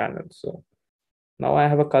single channel. So now I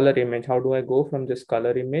have a color image. How do I go from this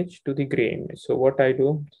color image to the gray image? So what I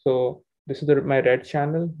do, so this is my red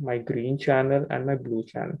channel, my green channel, and my blue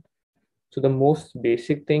channel. So the most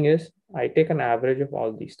basic thing is I take an average of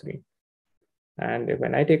all these 3. And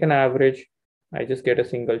when I take an average, I just get a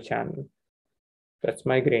single channel. That's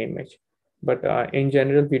my gray image. But in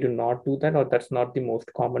general, we do not do that, or that's not the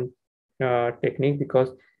most common technique, because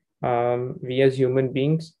we as human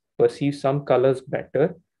beings perceive some colors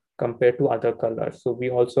better compared to other colors. So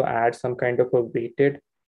we also add some kind of a weighted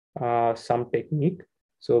sum technique.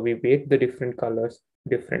 So we weight the different colors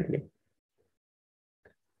differently.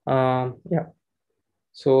 Yeah.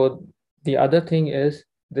 So the other thing is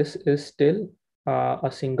this is still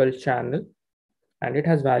a single channel and it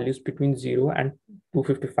has values between 0 and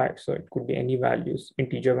 255. So it could be any values,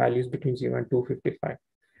 integer values between 0 and 255.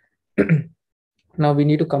 Now we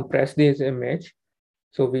need to compress this image.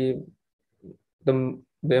 So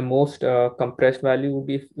the most compressed value would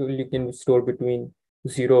be you can store between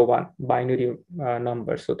 0, 1 binary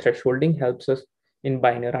numbers. So thresholding helps us in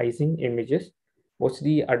binarizing images. What's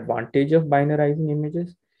the advantage of binarizing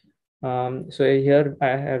images? So here I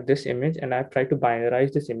have this image and I've tried to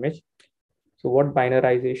binarize this image. So what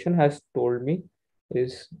binarization has told me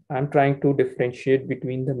is I'm trying to differentiate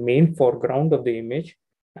between the main foreground of the image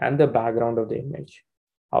and the background of the image.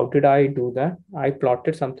 How did I do that? I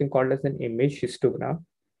plotted something called as an image histogram.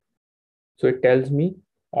 So it tells me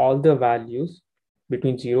all the values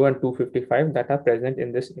between 0 and 255 that are present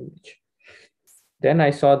in this image. Then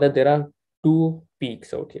I saw that there are 2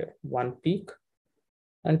 peaks out here, 1 peak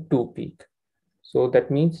and 2 peak. So that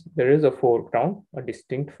means there is a foreground, a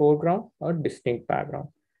distinct foreground, or distinct background.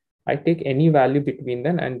 I take any value between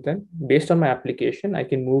them, and then based on my application, I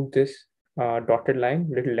can move this dotted line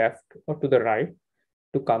a little left or to the right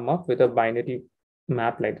to come up with a binary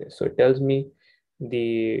map like this. So it tells me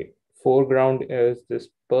the foreground is this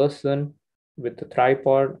person with the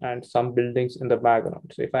tripod and some buildings in the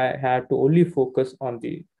background. So if I had to only focus on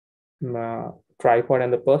the tripod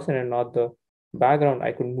and the person and not the background,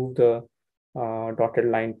 I could move the dotted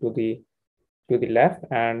line to the left,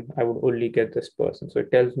 and I would only get this person. So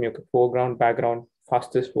it tells me, okay, foreground, background,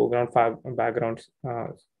 fastest foreground, background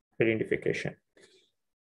identification.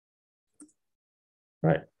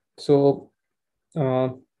 Right. So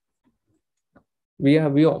we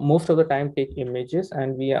most of the time take images,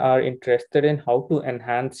 and we are interested in how to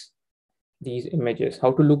enhance these images,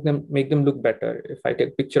 how to make them look better. If I take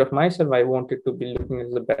a picture of myself, I want it to be looking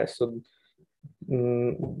as the best. So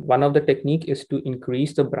one of the technique is to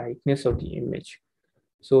increase the brightness of the image.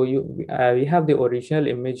 So we have the original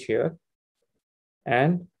image here,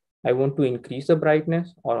 and I want to increase the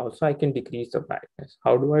brightness, or also I can decrease the brightness.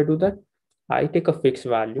 How do I do that? I take a fixed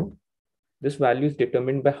value. This value is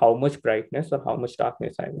determined by how much brightness or how much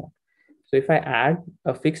darkness I want. So if I add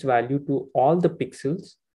a fixed value to all the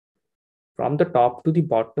pixels from the top to the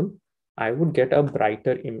bottom, I would get a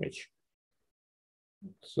brighter image.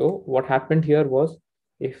 So what happened here was,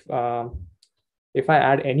 if I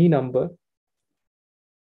add any number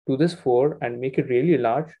to this 4 and make it really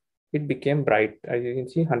large, it became bright. As you can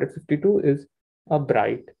see, 152 is a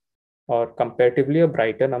bright, or comparatively a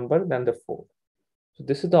brighter number than the 4. So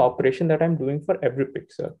this is the operation that I'm doing for every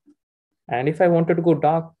pixel. And if I wanted to go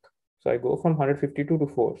dark, so I go from 152 to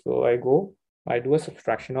 4. So I do a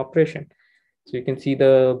subtraction operation. So you can see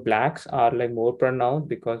the blacks are like more pronounced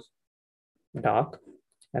because dark,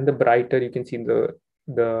 and the brighter, you can see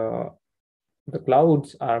the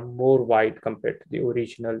clouds are more white compared to the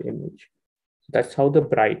original image. That's how the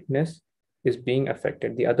brightness is being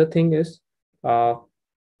affected. The other thing is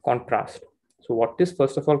contrast. So what is,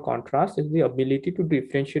 first of all, contrast is the ability to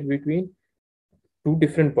differentiate between two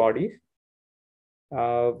different bodies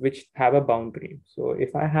which have a boundary. So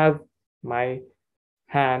if I have my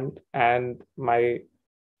hand and my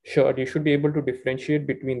shirt, you should be able to differentiate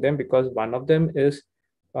between them, because one of them is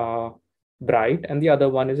bright and the other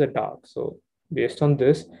one is a dark. So based on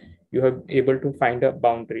this, you are able to find a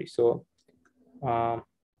boundary. So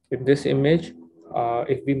in this image,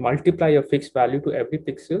 if we multiply a fixed value to every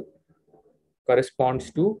pixel,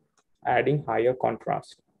 corresponds to adding higher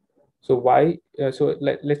contrast. So why?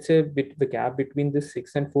 Let's say the gap between this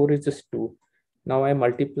 6 and 4 is just 2. Now I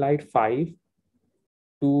multiplied 5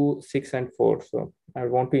 to 6 and 4. So I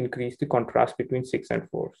want to increase the contrast between 6 and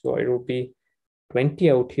 4. So it would be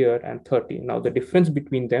 20 out here and 30. Now the difference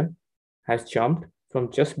between them has jumped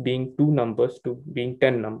from just being 2 numbers to being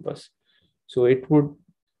 10 numbers. So it would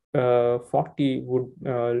 40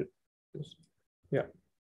 would yeah,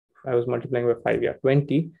 I was multiplying by 5,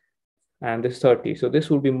 20, and this 30. So this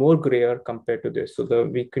would be more grayer compared to this. So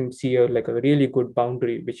we can see like a really good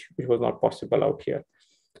boundary, which was not possible out here.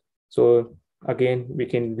 So again, we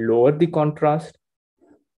can lower the contrast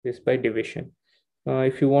this by division.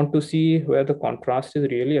 If you want to see where the contrast is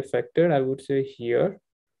really affected, I would say here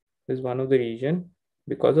is one of the region.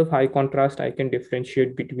 Because of high contrast, I can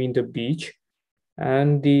differentiate between the beach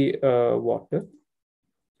and the water.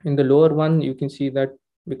 In the lower one, you can see that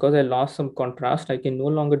because I lost some contrast, I can no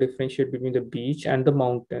longer differentiate between the beach and the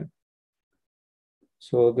mountain.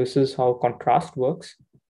 So this is how contrast works.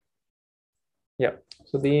 Yeah.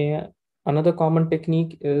 So another common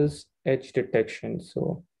technique is edge detection.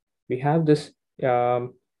 So we have this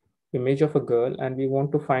image of a girl, and we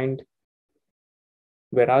want to find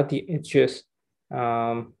where are the edges,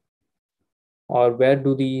 or where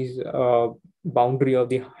do these boundary of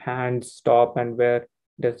the hands stop, and where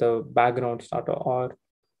does the background start, or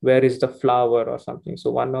where is the flower or something. So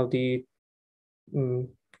one of the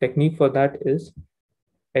technique for that is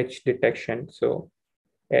edge detection. So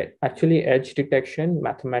actually, edge detection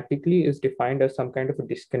mathematically is defined as some kind of a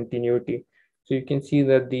discontinuity. So you can see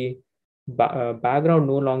that the background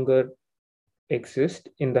no longer exists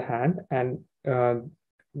in the hand, and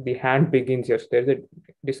the hand begins here. So there's a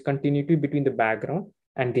discontinuity between the background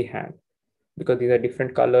and the hand, because these are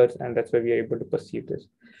different colors, and that's why we are able to perceive this.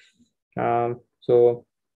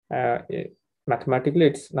 Mathematically,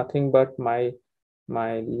 it's nothing but my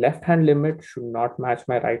left hand limit should not match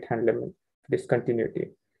my right hand limit,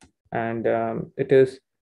 discontinuity. And it is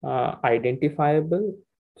identifiable.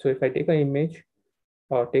 So if I take an image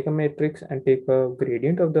or take a matrix and take a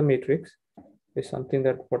gradient of the matrix, is something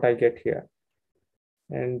that what I get here.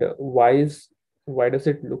 And why does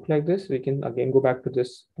it look like this? We can again go back to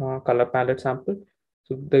this color palette sample.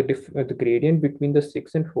 So the gradient between the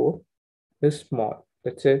 6 and 4 is small.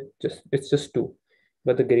 Let's say it's just 2,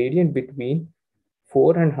 but the gradient between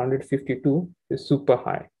 4 and 152 is super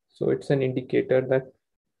high. So it's an indicator that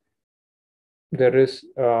there is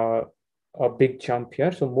a big jump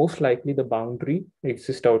here. So most likely the boundary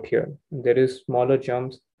exists out here. There is smaller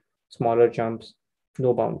jumps,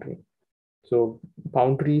 no boundary. So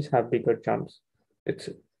boundaries have bigger jumps. It's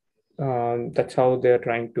that's how they're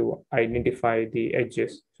trying to identify the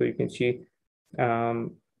edges. So you can see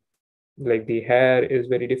um, like the hair is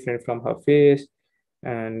very different from her face,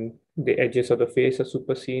 and the edges of the face are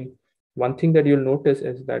super seen. One thing that you'll notice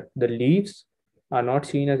is that the leaves are not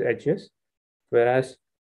seen as edges, whereas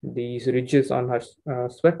these ridges on her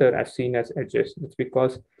sweater are seen as edges. It's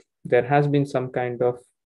because there has been some kind of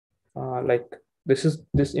like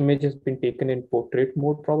this image has been taken in portrait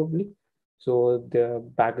mode probably. So the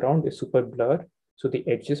background is super blurred. So the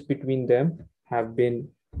edges between them have been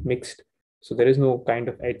mixed. So there is no kind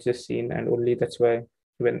of edges seen, and only that's why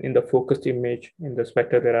when in the focused image in the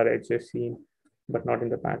sweater there are edges seen, but not in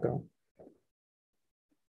the background.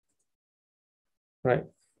 Right.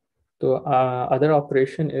 So other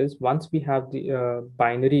operation is once we have the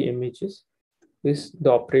binary images, is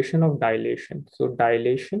the operation of dilation. So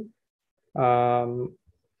dilation um,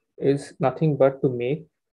 is nothing but to make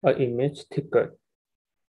an image thicker.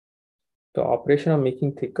 The operation of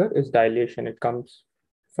making thicker is dilation. It comes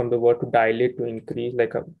from the word to dilate, to increase,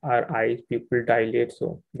 like our eyes, pupil dilate,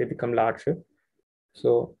 so they become larger.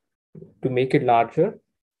 So to make it larger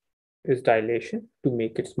is dilation. To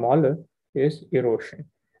make it smaller is erosion.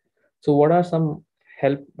 So what are some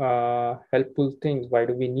helpful things? Why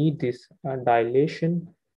do we need this dilation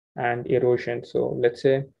and erosion? So let's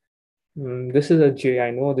say this is a J.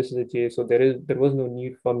 I know this is a J. So there was no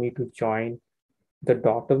need for me to join the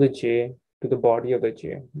dot of the J to the body of the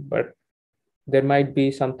J. But there might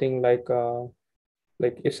be something like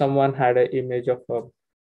if someone had an image of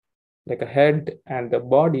a head and the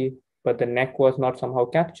body, but the neck was not somehow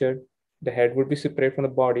captured, the head would be separate from the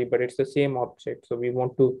body, but it's the same object. So we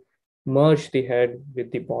want to merge the head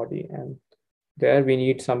with the body, and there we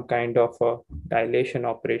need some kind of a dilation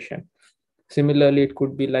operation. Similarly, it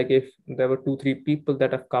could be like if there were 2 3 people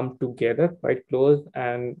that have come together quite close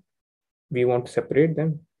and we want to separate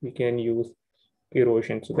them, we can use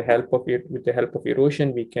erosion. So with the help of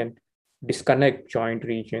erosion, we can disconnect joint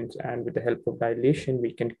regions, and with the help of dilation,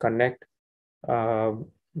 we can connect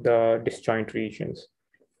the disjoint regions.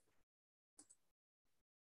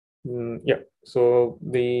 Yeah. So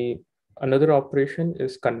the another operation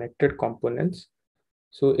is connected components.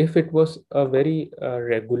 So if it was a very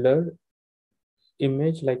regular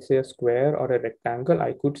image, like say a square or a rectangle,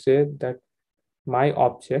 I could say that my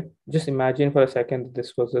object, just imagine for a second that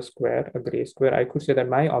this was a square, a gray square. I could say that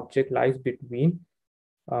my object lies between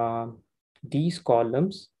um, these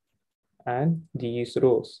columns and these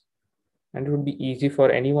rows. And it would be easy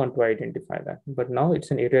for anyone to identify that. But now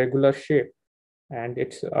it's an irregular shape, and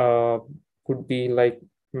it's could be like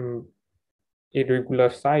irregular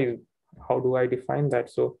size. How do I define that?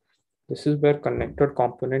 So this is where connected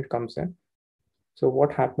component comes in. So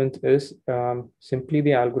what happens is simply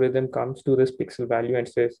the algorithm comes to this pixel value and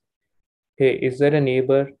says, hey, is there a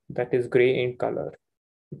neighbor that is gray in color?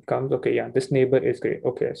 It comes, okay, yeah, this neighbor is gray.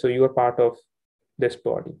 Okay, so you are part of this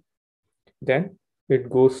body. Then it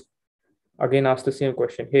goes again, ask the same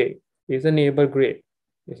question. Hey, is the neighbor gray?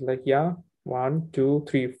 It's like, yeah, 1, 2,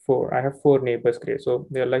 3, 4. I have 4 neighbors gray. So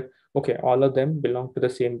they're like, okay, all of them belong to the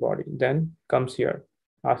same body. Then comes here,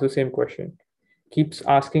 ask the same question. Keeps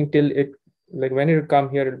asking till it, like when it come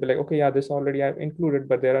here, it'll be like, okay, yeah, this already I've included,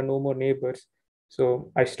 but there are no more neighbors.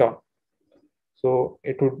 So I stop. So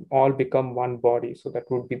it would all become one body. So that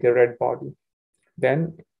would be the red body.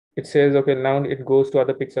 Then it says, okay, now it goes to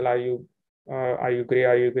other pixel. Are you gray?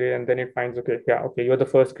 Are you gray? And then it finds, okay, yeah, okay, you're the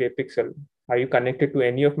first gray pixel. Are you connected to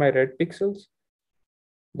any of my red pixels?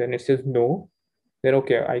 Then it says no. Then,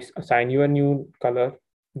 okay, I assign you a new color,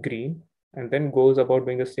 green, and then goes about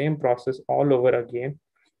doing the same process all over again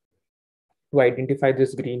to identify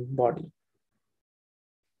this green body.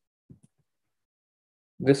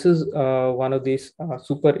 This is one of these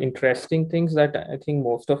super interesting things that I think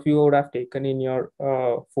most of you would have taken in your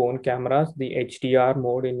phone cameras, the HDR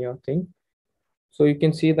mode in your thing. So you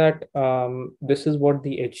can see that this is what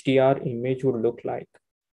the HDR image would look like.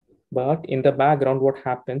 But in the background, what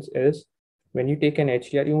happens is when you take an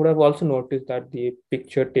HDR, you would have also noticed that the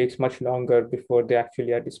picture takes much longer before they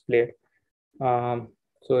actually are displayed.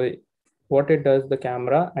 So what it does, the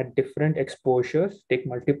camera at different exposures take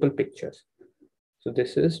multiple pictures. So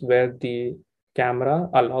this is where the camera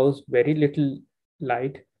allows very little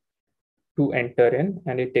light to enter in,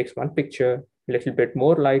 and it takes one picture, a little bit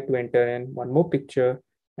more light to enter in, one more picture,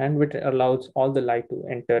 and it allows all the light to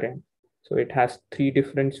enter in. So it has 3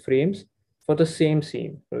 different frames for the same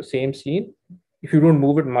scene. For the same scene, if you don't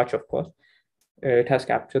move it much, of course, it has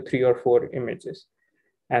captured 3 or 4 images.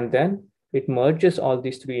 And then it merges all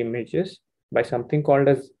these 3 images by something called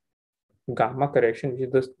as gamma correction,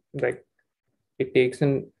 which is like it takes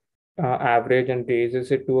an average and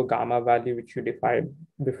raises it to a gamma value which you defined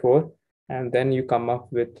before, and then you come up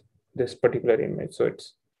with this particular image. So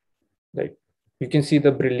it's like you can see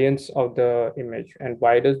the brilliance of the image. And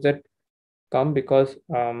why does that come? Because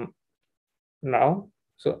now,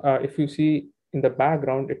 so if you see in the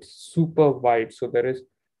background, it's super white, so there is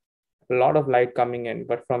a lot of light coming in,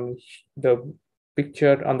 but from the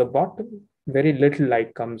picture on the bottom, very little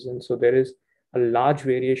light comes in. So there is a large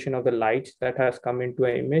variation of the lights that has come into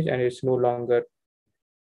an image, and it's no longer,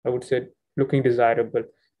 I would say, looking desirable.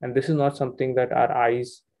 And this is not something that our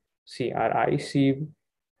eyes see. Our eyes see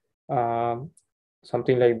um,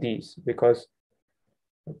 something like these because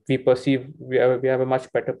we have a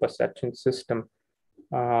much better perception system.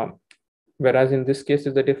 Uh, Whereas in this case,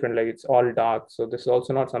 it's a different, like it's all dark. So this is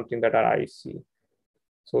also not something that our eyes see.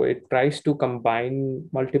 So it tries to combine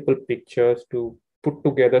multiple pictures to put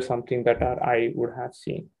together something that our eye would have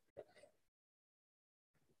seen.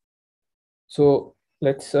 So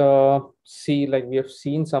let's see, like we have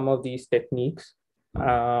seen some of these techniques,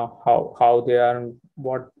 how they are and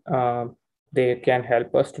what they can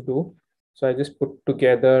help us to do. So I just put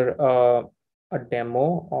together a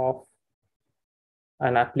demo of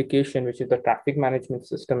an application, which is the traffic management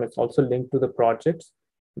system. It's also linked to the projects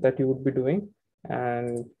that you would be doing.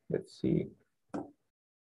 And let's see.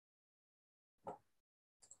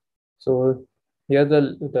 So here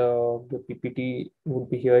the PPT would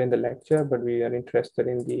be here in the lecture, but we are interested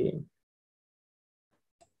in the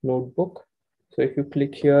notebook. So if you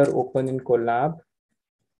click here, open in Collab.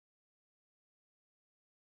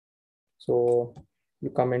 So you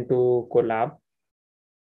come into Collab.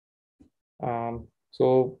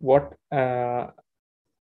 So what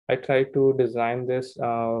I try to design this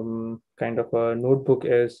kind of a notebook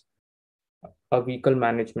is a vehicle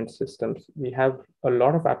management systems. We have a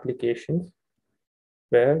lot of applications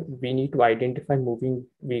where we need to identify moving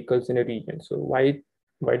vehicles in a region. So why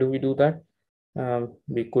do we do that?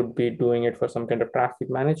 We could be doing it for some kind of traffic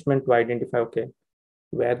management to identify, okay,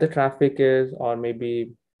 where the traffic is, or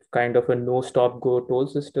maybe kind of a no stop go toll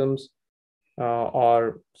systems,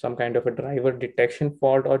 or some kind of a driver detection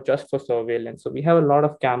fault, or just for surveillance. So we have a lot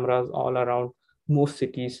of cameras all around most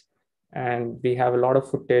cities, and we have a lot of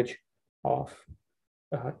footage of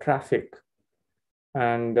traffic.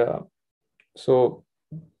 And so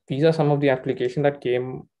these are some of the applications that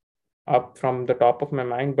came up from the top of my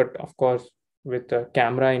mind. But of course, with the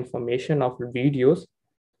camera information of videos,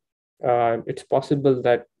 it's possible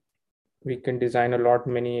that we can design a lot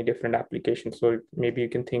many different applications. So maybe you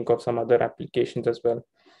can think of some other applications as well.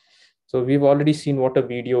 So we've already seen what a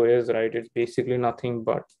video is, right? It's basically nothing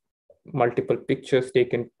but multiple pictures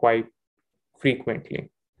taken quite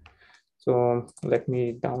frequently. So let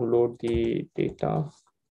me download the data.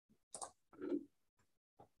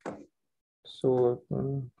 So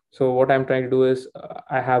what I'm trying to do is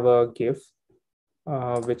I have a GIF,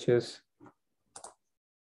 which is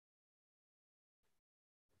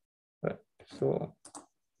so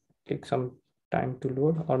take some time to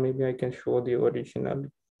load, or maybe I can show the original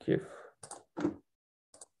GIF.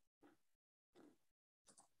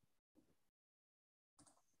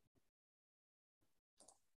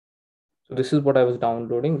 So this is what I was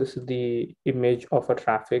downloading. This is the image of a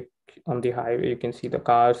traffic on the highway. You can see the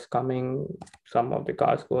cars coming, some of the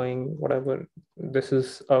cars going, whatever. This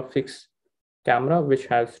is a fixed camera which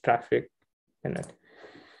has traffic in it.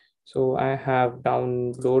 So I have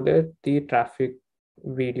downloaded the traffic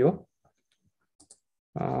video.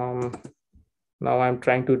 Now I'm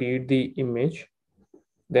trying to read the image.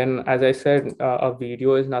 Then, as I said, a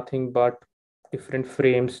video is nothing but different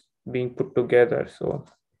frames being put together. So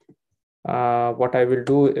what I will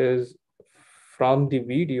do is from the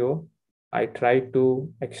video, I try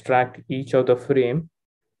to extract each of the frame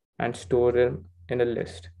and store them in a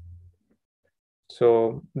list.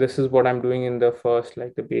 So this is what I'm doing in the first,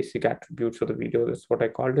 like the basic attributes of the video. That's what I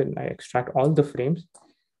called it. I extract all the frames.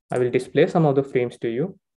 I will display some of the frames to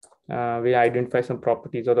you. We identify some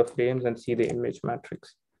properties of the frames and see the image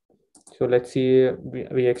matrix. So let's see,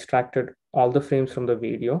 we extracted all the frames from the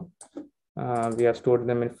video. We have stored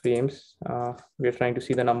them in frames. We're trying to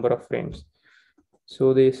see the number of frames.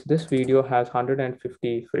 So this video has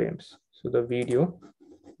 150 frames. So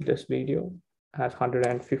this video has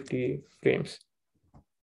 150 frames.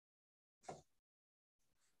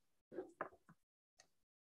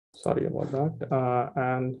 Sorry about that.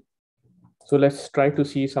 And so let's try to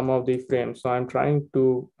see some of the frames. So I'm trying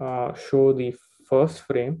to show the first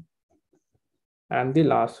frame and the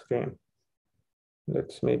last frame.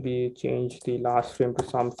 Let's maybe change the last frame to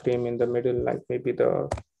some frame in the middle, like maybe the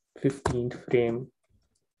 15th frame.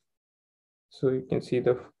 So you can see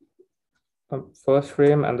the first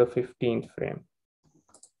frame and the 15th frame.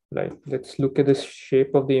 Right, let's look at the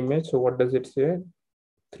shape of the image. So what does it say?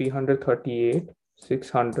 338,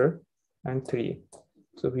 600, and 3.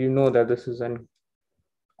 So we know that this is an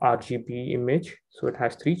RGB image. So it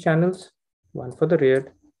has 3 channels, one for the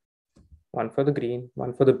red, one for the green,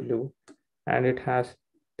 one for the blue, and it has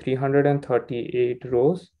 338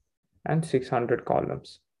 rows and 600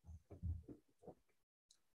 columns.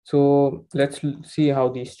 So let's see how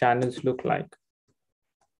these channels look like.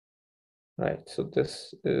 Right, so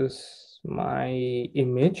this is my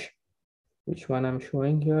image. Which one I'm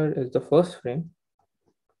showing here is the first frame.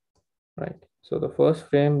 Right, so the first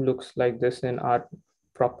frame looks like this in our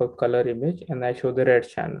proper color image, and I show the red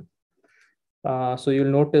channel. So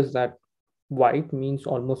you'll notice that white means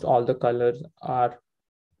almost all the colors are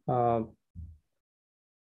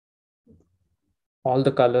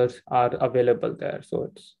available there.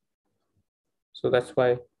 So that's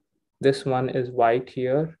why this one is white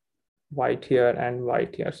here, and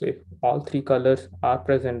white here. So if all 3 colors are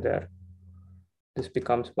present there, this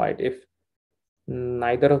becomes white. If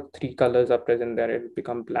neither of 3 colors are present there, it will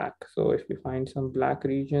become black. So if we find some black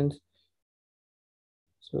regions,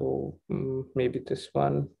 so maybe this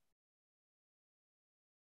one.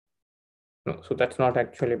 No, so that's not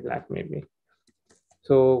actually black, maybe.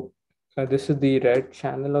 So this is the red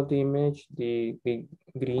channel of the image, the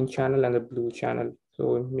green channel, and the blue channel.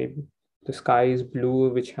 So maybe the sky is blue,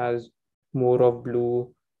 which has more of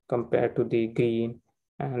blue compared to the green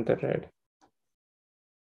and the red.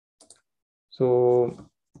 So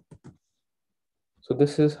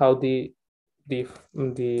this is how the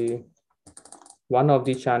one of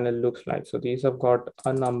the channel looks like. So these have got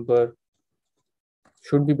a number,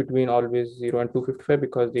 should be between always 0 and 255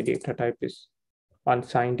 because the data type is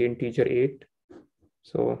unsigned integer 8.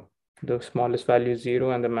 So the smallest value is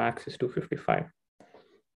 0 and the max is 255.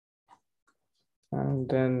 And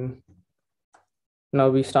then now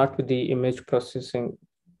we start with the image processing.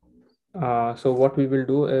 So what we will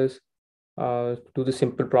do is do the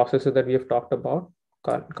simple processes that we have talked about,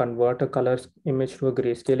 convert a color image to a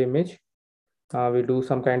grayscale image. We do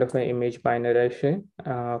some kind of an image binarization,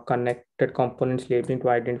 connected components labeling to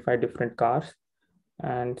identify different cars,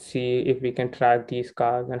 and see if we can track these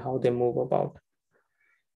cars and how they move about.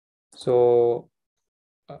 So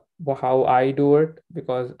how I do it,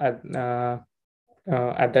 because at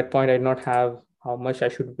that point I did not have how much I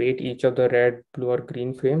should weight each of the red, blue, or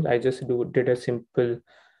green frames. I just did a simple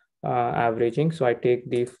averaging. So I take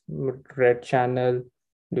the red channel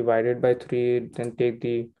divided by 3, then take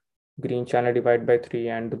the green channel divided by 3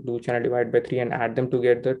 and the blue channel divided by 3 and add them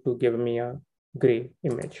together to give me a gray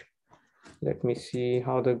image. Let me see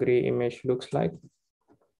how the gray image looks like.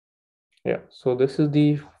 Yeah, so this is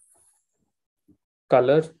the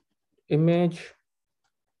color image,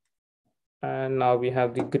 and now we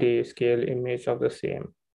have the grayscale image of the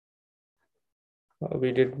same.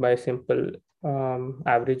 We did by simple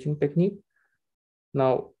averaging technique.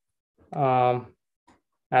 Now,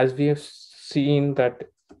 as we have seen that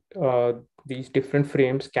these different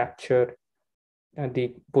frames capture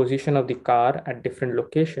the position of the car at different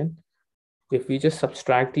location, if we just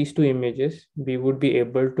subtract these 2 images, we would be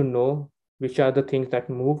able to know which are the things that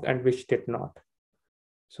moved and which did not.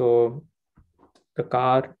 So the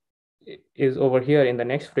car is over here, in the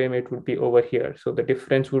next frame it would be over here. So the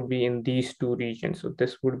difference would be in these 2 regions. So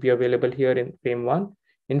this would be available here in frame 1.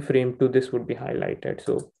 In frame 2, this would be highlighted.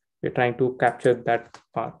 So we're trying to capture that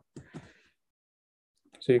part.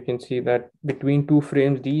 So you can see that between 2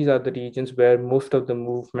 frames, these are the regions where most of the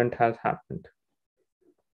movement has happened.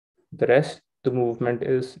 The rest, the movement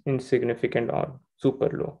is insignificant or super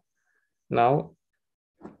low. Now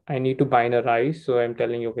I need to binarize. So I'm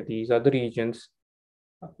telling you, okay, these are the regions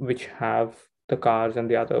which have the cars, and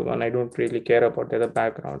the other one I don't really care about, they're the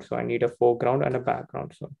background. So I need a foreground and a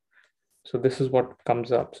background. So this is what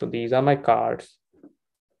comes up. So these are my cars,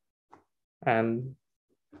 and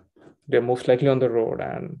they're most likely on the road,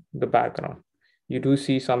 and the background. You do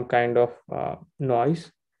see some kind of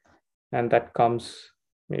noise, and that comes,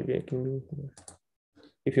 maybe I can,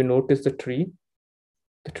 if you notice the tree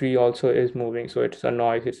also is moving. So it's a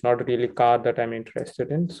noise. It's not really car that I'm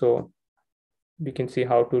interested in. So we can see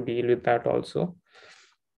how to deal with that also.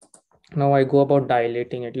 Now I go about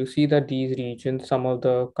dilating it. You see that these regions, some of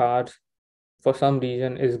the cars for some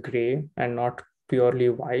reason is gray and not purely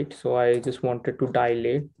white. So I just wanted to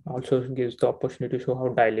dilate. Also gives the opportunity to show how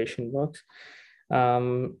dilation works.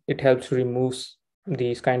 It helps remove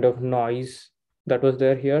these kind of noise that was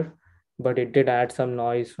there here, but it did add some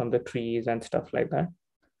noise from the trees and stuff like that.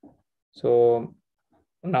 So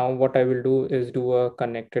Now what I will do is do a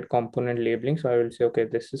connected component labeling. So I will say, okay,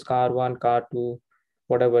 this is car one, car two,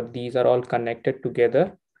 whatever. These are all connected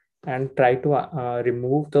together, and try to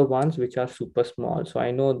remove the ones which are super small. So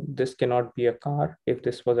I know this cannot be a car if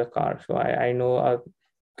this was a car. So I know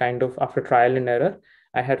kind of after trial and error,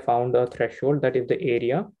 I had found a threshold that if the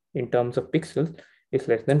area in terms of pixels is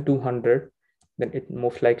less than 200, then it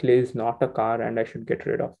most likely is not a car and I should get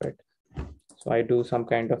rid of it. So I do some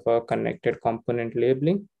kind of a connected component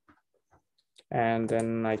labeling, and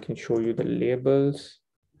then I can show you the labels.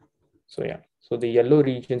 So yeah, so the yellow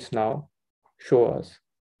regions now show us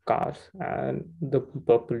cars, and the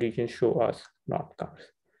purple regions show us not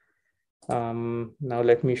cars. Now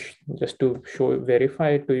let me just to verify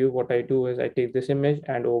it to you, what I do is I take this image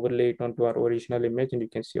and overlay it onto our original image, and you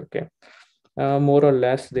can see, okay, more or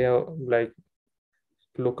less they are like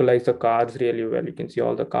localize the cars really well. You can see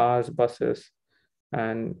all the cars, buses,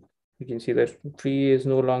 and you can see the tree is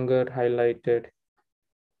no longer highlighted.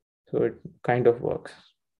 So it kind of works.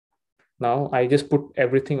 Now I just put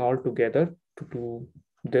everything all together to do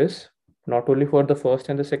this, not only for the first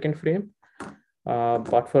and the second frame,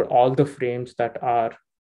 but for all the frames that are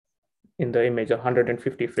in the image,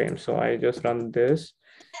 150 frames. So I just run this.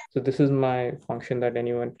 So this is my function that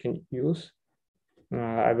anyone can use.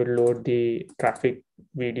 I will load the traffic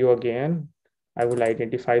video again. I will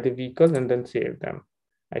identify the vehicles and then save them.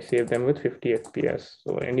 I save them with 50 FPS.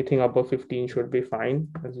 So anything above 15 should be fine,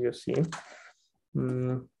 as you've seen.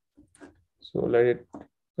 So let it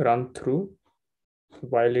run through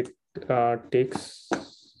while it takes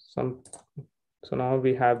some. So now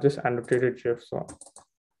we have this annotated GIF. So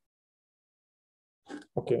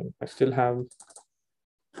okay, I still have,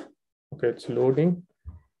 okay, it's loading.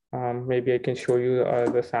 Maybe I can show you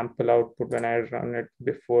the sample output when I run it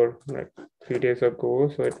before, like 3 days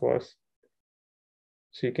ago. So it was,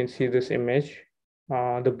 so you can see this image.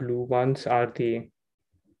 The blue ones are the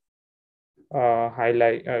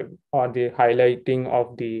highlight or the highlighting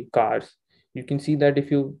of the cars. You can see that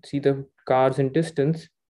if you see the cars in distance,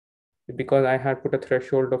 because I had put a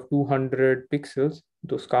threshold of 200 pixels,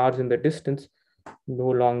 those cars in the distance no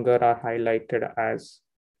longer are highlighted as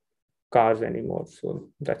cars anymore. So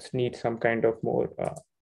that's needs some kind of more,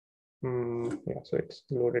 yeah, so it's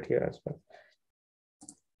loaded here as well.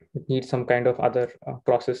 It needs some kind of other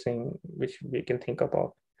processing, which we can think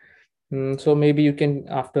about. So maybe you can,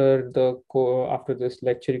 after this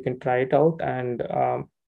lecture, you can try it out. And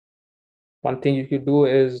one thing you could do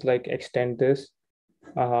is like extend this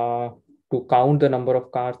to count the number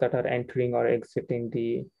of cars that are entering or exiting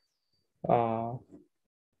the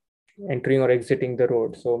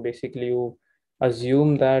road. So basically you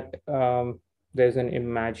assume that there's an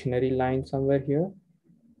imaginary line somewhere here,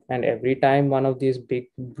 and every time one of these big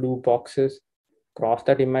blue boxes cross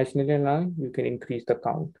that imaginary line, you can increase the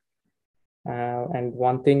count. And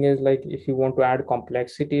one thing is, like, if you want to add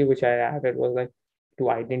complexity, which I added, was like to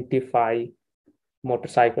identify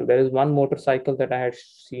motorcycle. There is one motorcycle that I had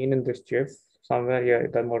seen in this GIF somewhere. Yeah,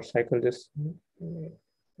 the motorcycle just,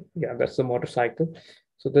 yeah, that's the motorcycle.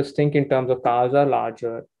 So just think in terms of cars are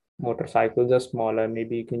larger, motorcycles are smaller.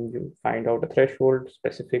 Maybe you can find out a threshold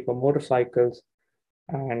specific for motorcycles,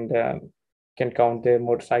 and can count their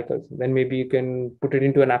motorcycles. Then maybe you can put it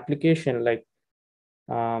into an application, like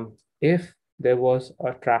if there was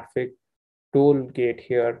a traffic toll gate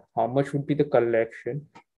here, how much would be the collection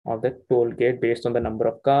of the toll gate based on the number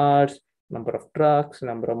of cars, number of trucks,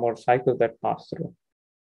 number of motorcycles that pass through.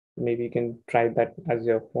 Maybe you can try that as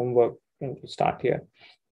your homework and start here.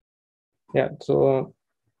 Yeah, so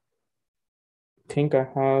I think I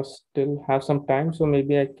still have some time, so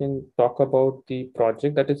maybe I can talk about the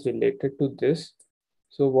project that is related to this.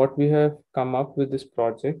 So what we have come up with this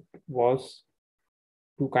project was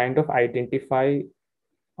to kind of identify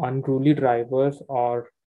unruly drivers or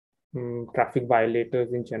traffic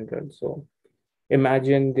violators in general. So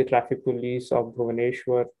imagine the traffic police of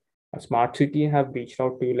Bhubaneswar, a smart city, have reached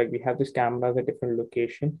out to you, like we have these cameras at different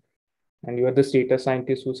location, and you are the data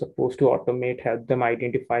scientist who's supposed to help them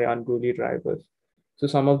identify unruly drivers. So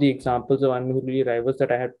some of the examples of unruly drivers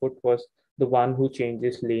that I had put was the one who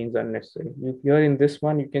changes lanes unnecessarily. Here in this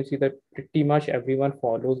one, you can see that pretty much everyone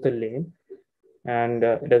follows the lane and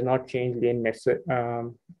does not change lane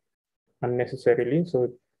unnecessarily.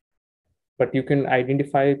 So, but you can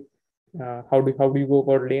identify how do you go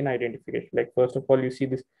about lane identification? Like, first of all, you see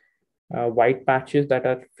this white patches that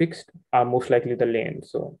are fixed are most likely the lane.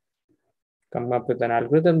 So come up with an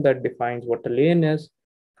algorithm that defines what the lane is,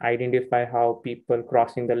 identify how people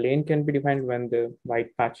crossing the lane can be defined when the white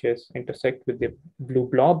patches intersect with the blue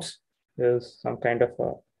blobs. There's some kind of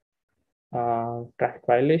a traffic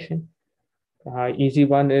violation. Easy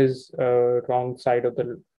one is wrong side of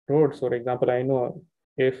the road. So for example, I know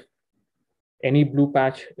if any blue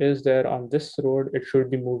patch is there on this road, it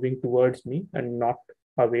should be moving towards me and not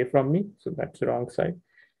away from me. So that's the wrong side.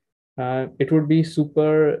 It would be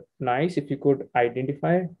super nice if you could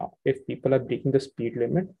identify if people are breaking the speed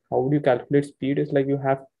limit. How would you calculate speed? Is like you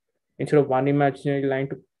have, instead of one imaginary line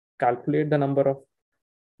to calculate the number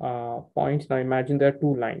of points, now imagine there are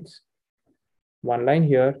two lines, one line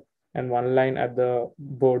here and one line at the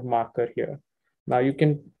board marker here. Now you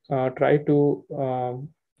can try to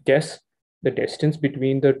guess the distance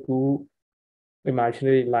between the two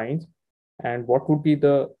imaginary lines and what would be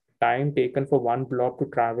the time taken for one block to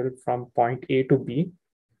travel from point A to B,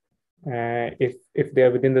 if they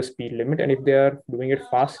are within the speed limit, and if they are doing it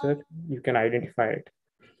faster, you can identify it.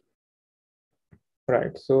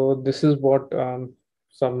 Right. So this is what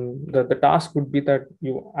the task would be, that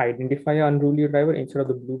you identify an unruly driver. Instead of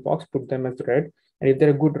the blue box, put them as red. And if they're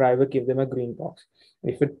a good driver, give them a green box.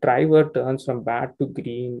 If a driver turns from bad to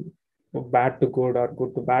green, or bad to good, or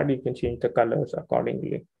good to bad, you can change the colors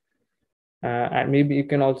accordingly. And maybe you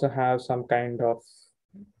can also have some kind of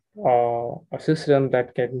a system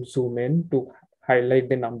that can zoom in to highlight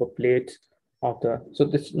the number plates of the. So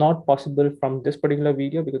it's not possible from this particular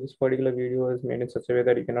video, because this particular video is made in such a way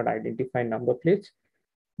that you cannot identify number plates,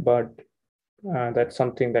 but that's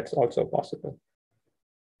something that's also possible.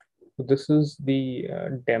 So this is the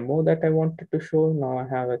demo that I wanted to show. Now I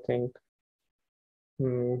have, I think,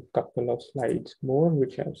 couple of slides more,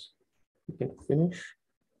 which has we can finish.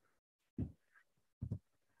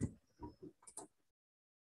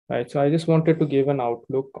 Right, so I just wanted to give an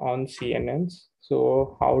outlook on CNNs.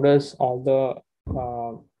 So how does all the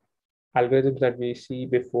algorithms that we see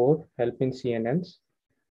before help in CNNs?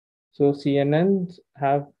 So CNNs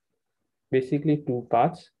have basically two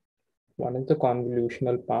parts. One is the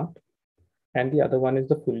convolutional part, and the other one is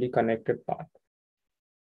the fully connected part.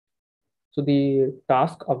 So the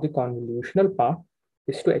task of the convolutional part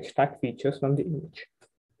is to extract features from the image.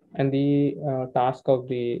 And the task of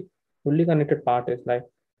the fully connected part is like,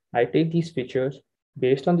 I take these features,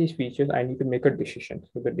 based on these features, I need to make a decision.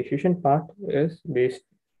 So the decision part is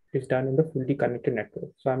done in the fully connected network.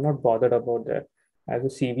 So I'm not bothered about that. As a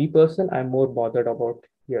CV person, I'm more bothered about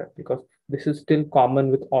here, because this is still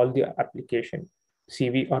common with all the application,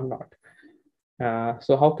 CV or not.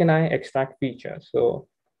 So how can I extract features? So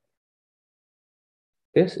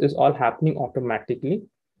this is all happening automatically,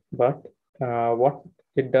 but what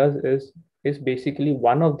it does is basically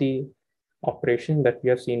one of the operations that we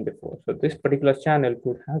have seen before. So this particular channel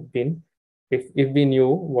could have been, if we knew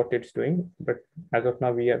what it's doing, but as of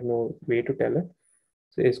now we have no way to tell it.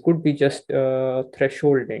 So it could be just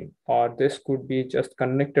thresholding, or this could be just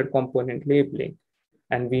connected component labeling,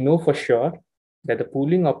 and we know for sure that the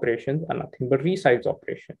pooling operations are nothing but resize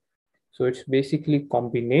operation. So it's basically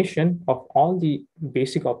combination of all the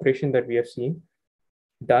basic operation that we have seen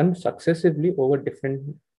done successively over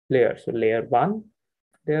different layers. So layer 1,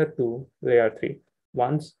 layer 2, layer 3.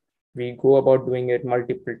 Once we go about doing it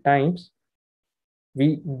multiple times,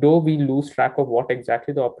 we lose track of what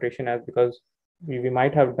exactly the operation is, because we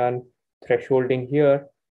might have done thresholding here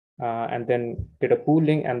and then did a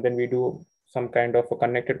pooling, and then we do some kind of a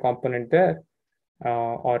connected component there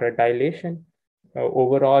or a dilation.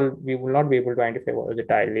 Overall, we will not be able to identify was it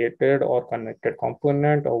dilated or connected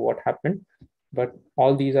component or what happened, but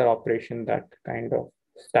all these are operations that kind of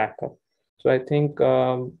stack up. So I think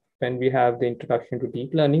when we have the introduction to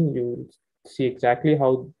deep learning, you see exactly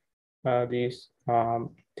how these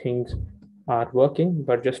things are working.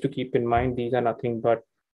 But just to keep in mind, these are nothing but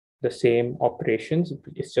the same operations.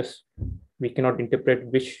 It's just we cannot interpret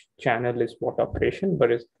which channel is what operation,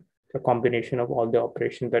 but it's a combination of all the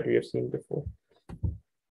operations that we have seen before.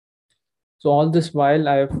 So all this while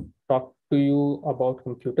I have talked to you about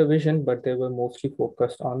computer vision, but they were mostly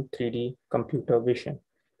focused on 3D computer vision.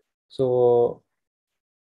 So,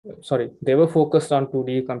 sorry, they were focused on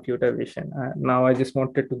 2D computer vision. Now I just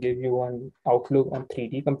wanted to give you an outlook on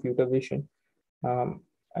 3D computer vision.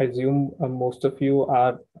 I assume most of you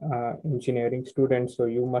are engineering students, so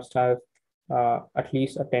you must have at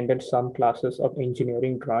least attended some classes of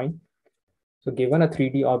engineering drawing. So given a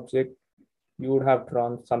 3D object, you would have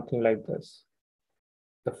drawn something like this: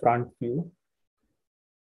 the front view,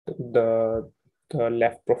 the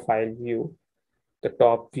left profile view, the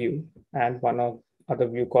top view, and one other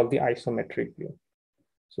view called the isometric view.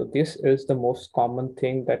 So this is the most common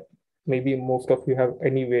thing that maybe most of you have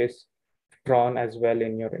anyways drawn as well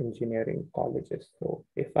in your engineering colleges. So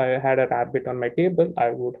if I had a rabbit on my table,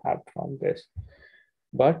 I would have drawn this.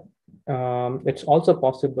 But it's also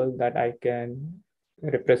possible that I can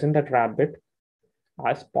represent that rabbit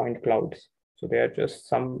as point clouds. So they are just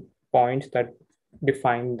some points that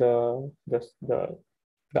define the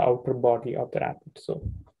outer body of the rabbit. So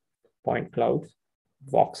point clouds.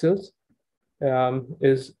 Voxels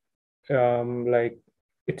is like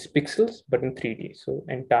it's pixels, but in 3D. So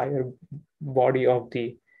entire body of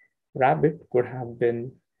the rabbit could have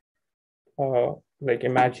been like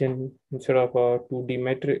imagine instead of a 2D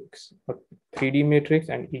matrix, a 3D matrix,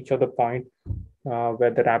 and each of the point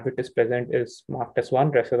where the rabbit is present is marked as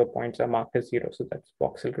 1, rest of the points are marked as 0. So that's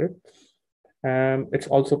voxel grid. It's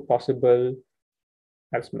also possible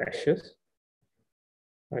as meshes,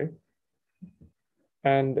 right?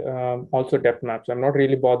 And also depth maps. I'm not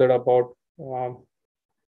really bothered about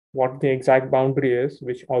what the exact boundary is,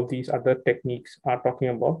 which all these other techniques are talking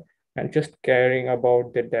about, and just caring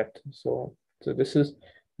about the depth. So this is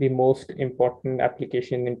the most important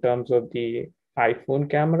application in terms of the iPhone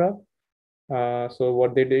camera. So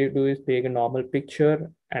what they do is take a normal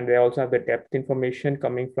picture, and they also have the depth information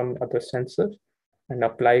coming from other sensors and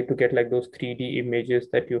apply to get like those 3D images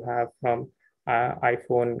that you have from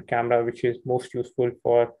iPhone camera, which is most useful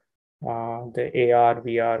for the AR,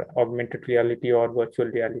 VR, augmented reality, or virtual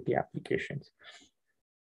reality applications.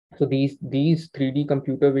 So these 3D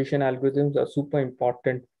computer vision algorithms are super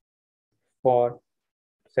important for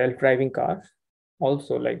self-driving cars.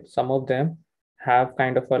 Also, like some of them have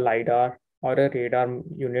kind of a LiDAR or a radar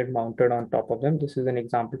unit mounted on top of them. This is an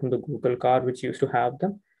example from the Google car, which used to have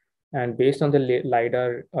them. And based on the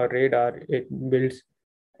LiDAR or radar, it builds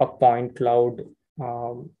a point cloud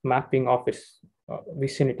mapping of its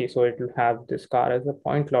vicinity. So it will have this car as a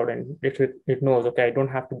point cloud, and it knows, okay, I don't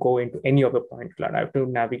have to go into any of the point cloud. I have to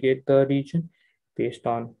navigate the region based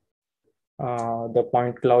on the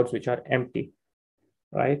point clouds which are empty,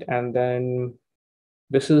 right? And then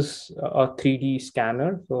this is a 3D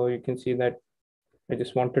scanner. So you can see that I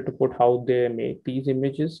just wanted to put how they make these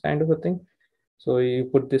images kind of a thing. So you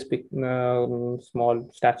put this small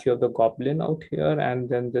statue of the goblin out here, and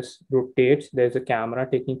then this rotates. There's a camera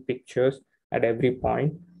taking pictures at every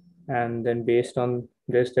point. And then based on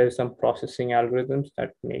this, there's some processing algorithms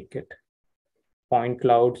that make it point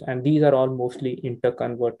clouds. And these are all mostly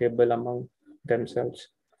interconvertible among themselves.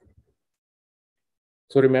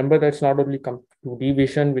 So remember, that's not only 2D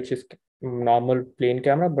vision, which is normal plain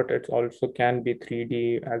camera, but it also can be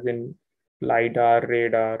 3D, as in LiDAR,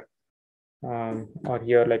 radar, or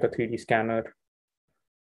here like a 3D scanner.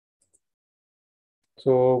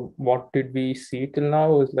 So what did we see till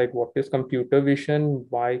now is like, what is computer vision?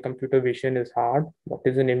 Why computer vision is hard? What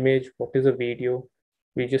is an image? What is a video?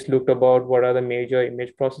 We just looked about what are the major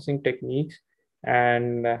image processing techniques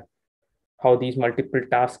and how these multiple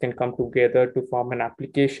tasks can come together to form an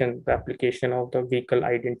application, the application of the vehicle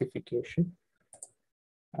identification.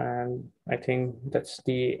 And I think that's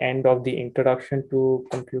the end of the introduction to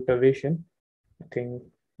computer vision.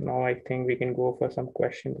 I think we can go for some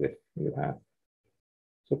questions if you have.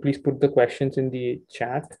 So please put the questions in the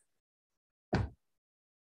chat.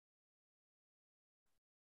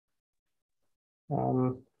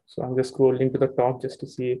 So I'm just scrolling to the top just to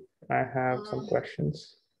see if I have some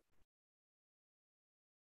questions.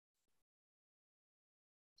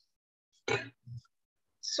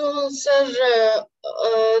 So, sir,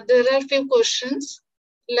 there are a few questions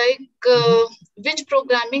like which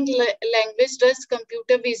programming language does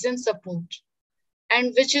computer vision support,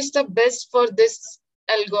 and which is the best for this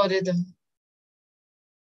algorithm?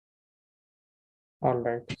 All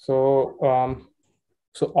right. So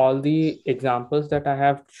so all the examples that I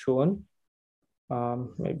have shown,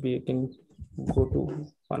 maybe you can go to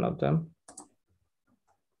one of them.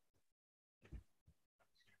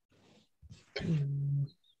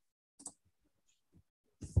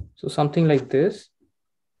 So something like this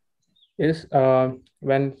is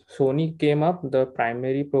when Sony came up, the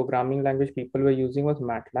primary programming language people were using was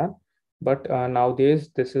MATLAB. But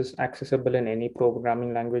nowadays, this is accessible in any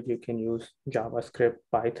programming language. You can use JavaScript.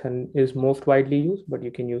 Python is most widely used, but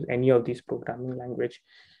you can use any of these programming language.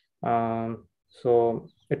 So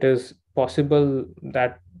it is possible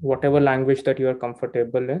that whatever language that you are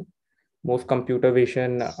comfortable in, most computer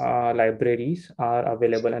vision libraries are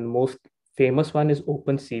available, and most famous one is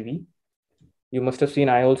OpenCV. You must have seen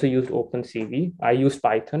I also used OpenCV. I used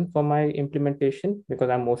Python for my implementation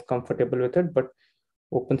because I'm most comfortable with it, but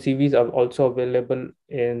OpenCVs are also available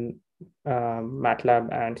in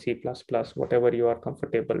MATLAB and C++, whatever you are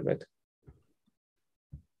comfortable with.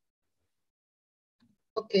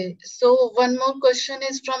 Okay, so one more question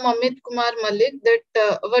is from Amit Kumar Malik,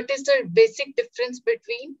 that what is the basic difference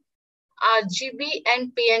between RGB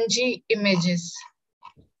and PNG images?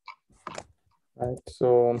 Right,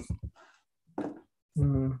 so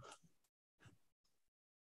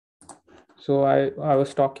So I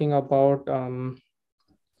was talking about,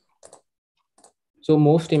 so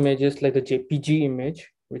most images like the JPG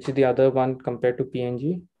image, which is the other one compared to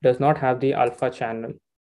PNG, does not have the alpha channel,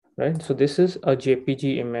 right? So this is a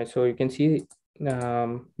JPG image. So you can see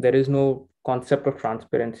there is no concept of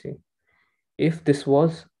transparency. If this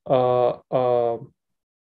was a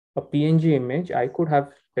PNG image, I could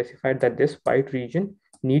have specified that this white region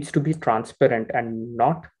needs to be transparent and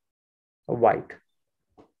not white,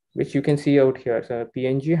 which you can see out here. So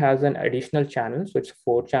PNG has an additional channel, so it's a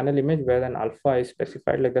 4-channel image where an alpha is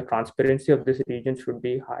specified, like the transparency of this region should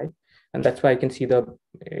be high, and that's why I can see the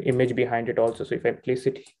image behind it also. So if I place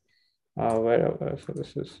it wherever, so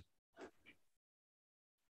this is.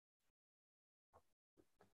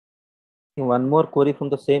 One more query from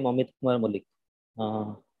the same Amit Kumar Malik.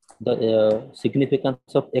 The significance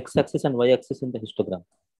of x-axis and y-axis in the histogram.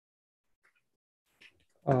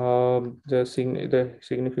 The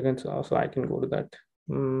significance also, I can go to that.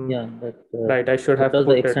 Yeah, that, right, I should have put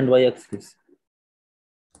put the x it. and y-axis.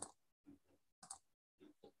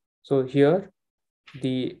 So here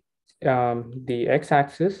the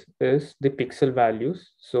x-axis is the pixel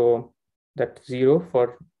values, so that's 0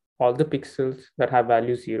 for all the pixels that have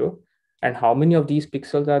value 0, and how many of these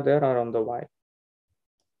pixels are there are on the y.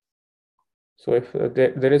 So if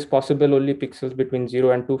there is possible only pixels between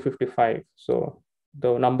 0 and 255, so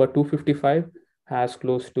the number 255 has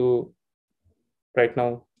close to right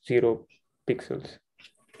now 0 pixels,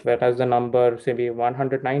 whereas the number say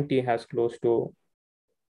 190 has close to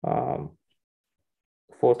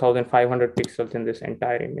 4,500 pixels in this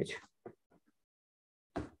entire image.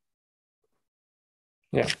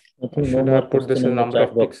 Yeah, I think should no have more put this question as in the number chat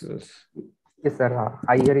of box. pixels. Yes, sir.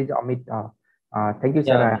 Hi, here is Amit. Thank you,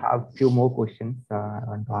 sir. Yeah, I have few more questions I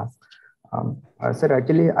want to ask. Sir,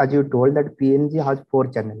 actually, as you told that PNG has 4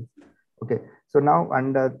 channels. Okay. So now,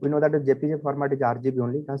 and we know that the JPG format is RGB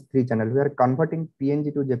only, it has 3 channels. We are converting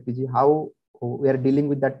PNG to JPG. How we are dealing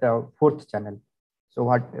with that 4th channel? So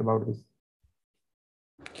what about this?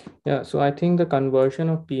 Yeah, so I think the conversion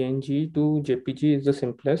of PNG to JPG is the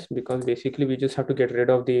simplest, because basically we just have to get rid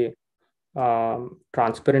of the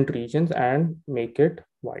transparent regions and make it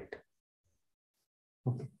white.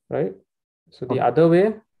 Okay. Right? So the Okay. other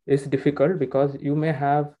way is difficult because you may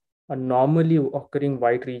have a normally occurring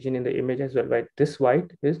white region in the image as well, right? This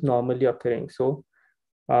white is normally occurring. So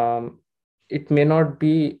it may not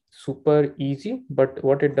be super easy, but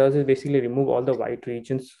what it does is basically remove all the white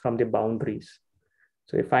regions from the boundaries.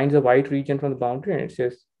 So it finds a white region from the boundary and it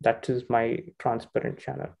says that is my transparent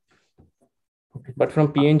channel. Okay. But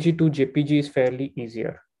from PNG to JPG is fairly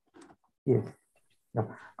easier. Yes.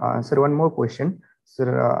 Yeah. Sir, one more question.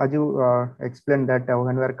 Sir, as you explained that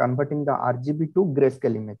when we are converting the RGB to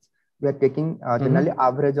grayscale image, we are taking generally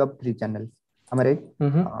average of 3 channels. Am I right?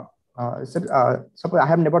 Sir, suppose I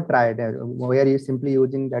have never tried where you simply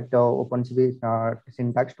using that OpenCV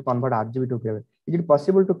syntax to convert RGB to gray. Is it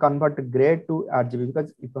possible to convert gray to RGB?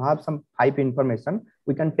 Because if you have some pipe information,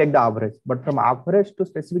 we can take the average. But from average to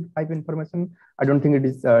specific pipe information, I don't think it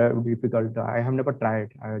is difficult. I have never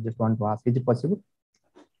tried. I just want to ask, is it possible?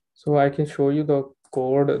 So I can show you the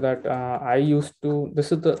code that I used to.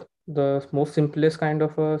 This is the most simplest kind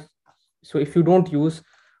of a. So if you don't use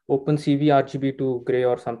OpenCV RGB to gray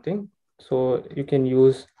or something, so you can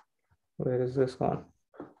use, where is this one?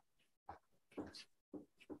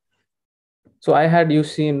 So I had, you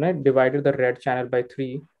seen, right, divided the red channel by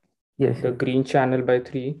 3, yes, the green channel by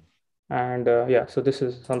 3, and yeah, so this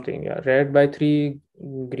is something, yeah, red by 3,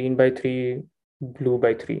 green by 3, blue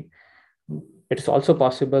by 3. It's also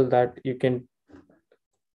possible that you can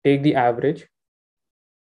take the average,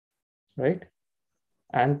 right,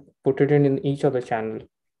 and put it in each of the channel.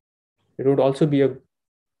 It would also be a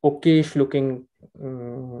okayish looking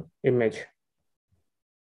image.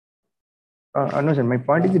 No, sir. My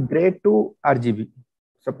point is gray to RGB.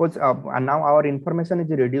 Suppose now our information is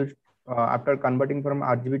reduced after converting from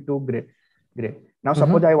RGB to gray. Now,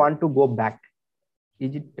 suppose I want to go back.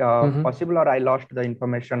 Is it possible, or I lost the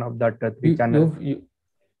information of that 3 channels?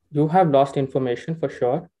 You have lost information for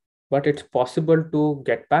sure, but it's possible to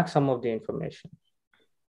get back some of the information.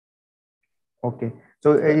 Okay.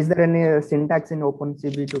 So is there any syntax in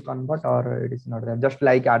OpenCV to convert, or it is not there? Just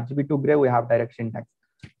like RGB to gray, we have direct syntax.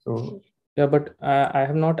 So yeah, but I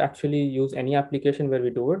have not actually used any application where we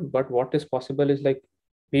do it. But what is possible is like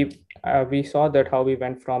we saw that how we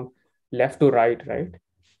went from left to right, right?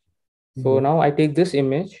 So now I take this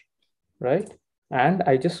image, right, and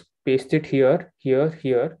I just paste it here, here,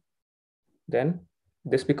 here. Then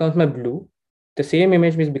this becomes my blue. The same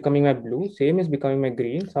image is becoming my blue, same is becoming my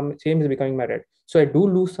green, same is becoming my red. So I do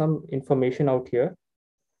lose some information out here.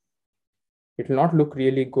 It will not look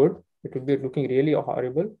really good. It will be looking really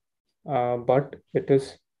horrible, but it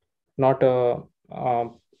is not a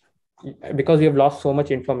because we have lost so much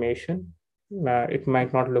information. It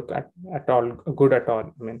might not look at all good at all.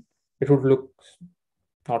 I mean, it would look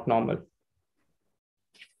not normal.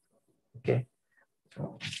 Okay.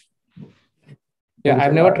 Yeah,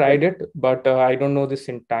 I've never tried it, but I don't know the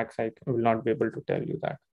syntax. I will not be able to tell you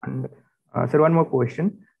that. And sir, one more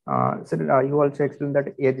question. Sir, you also explained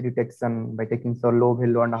that edge detection by taking so low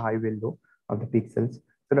value and a high value of the pixels.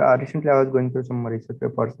 So recently I was going through some research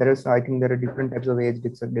papers. I think there are different types of edge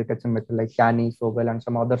detection methods like Canny, Sobel, and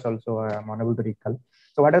some others also I'm unable to recall.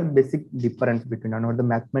 So what are the basic difference between and what are the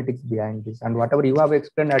mathematics behind this? And whatever you have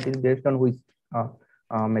explained, that is based on which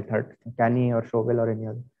method, Canny or Sobel or any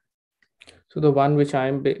other? So the one which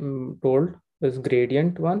I'm told is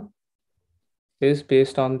gradient one is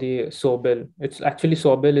based on the Sobel. It's actually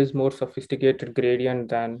Sobel is more sophisticated gradient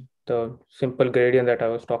than the simple gradient that I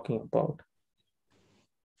was talking about.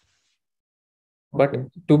 But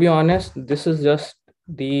to be honest, this is just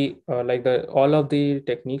the all of the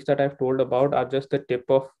techniques that I've told about are just the tip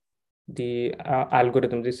of the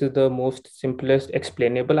algorithm. This is the most simplest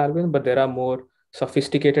explainable algorithm, but there are more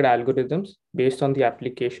sophisticated algorithms based on the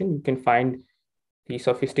application. You can find the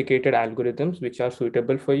sophisticated algorithms which are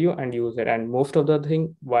suitable for you and use it. And most of the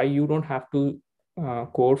thing why you don't have to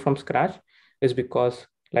code from scratch is because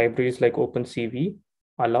libraries like OpenCV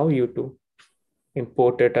allow you to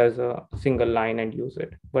import it as a single line and use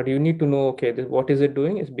it. But you need to know, okay, what is it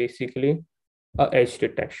doing is basically a edge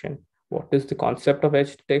detection. What is the concept of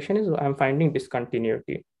edge detection is I'm finding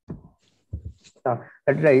discontinuity.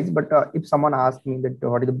 That's right. But if someone asks me that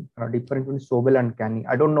what is the difference between Sobel and Canny,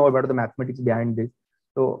 I don't know about the mathematics behind this.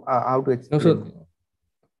 So how to explain?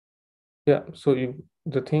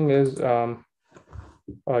 The thing is,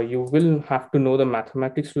 you will have to know the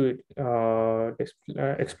mathematics to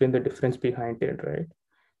explain the difference behind it, right?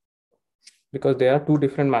 Because there are two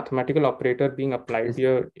different mathematical operators being applied to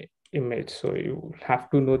your image. So you have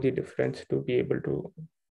to know the difference to be able to,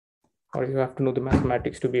 or you have to know the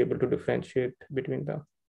mathematics to be able to differentiate between them.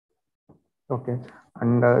 Okay.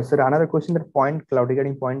 And sir, another question that point cloud,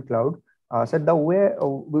 regarding point cloud, sir, the way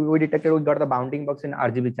we detected, we got the bounding box in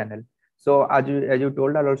RGB channel. So as you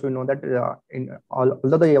told, I also know that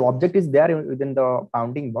although the object is there within the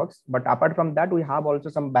bounding box, but apart from that, we have also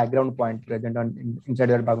some background point present inside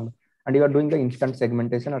the background, and you are doing the instant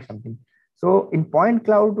segmentation or something. So in point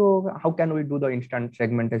cloud, how can we do the instant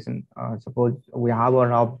segmentation? Suppose we have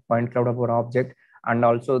our point cloud of our object and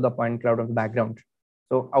also the point cloud of the background.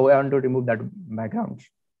 So I want to remove that background.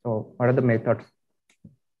 So what are the methods?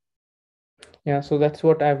 Yeah, so that's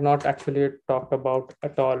what I've not actually talked about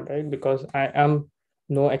at all, right? Because I am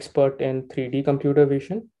no expert in 3D computer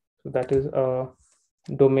vision. So that is a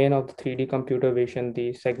domain of the 3D computer vision,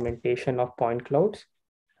 the segmentation of point clouds.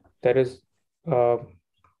 There is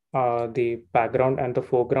the background and the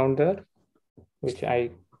foreground there, which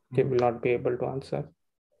I will not be able to answer.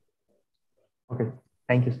 Okay,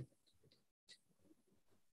 thank you.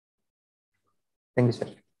 Thank you, sir.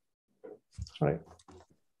 All right.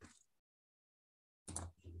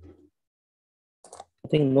 I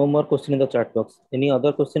think no more question in the chat box. Any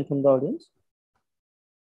other question from the audience?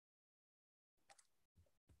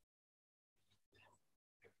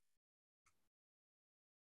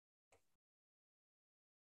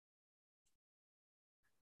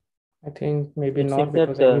 I think maybe It not, seems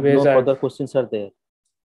because that anyways, no further questions are there.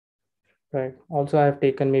 Right. Also, I've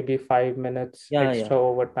taken maybe 5 minutes extra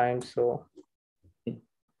over time. So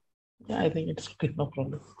yeah, I think it's okay, no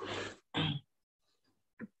problem.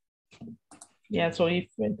 Yeah, so if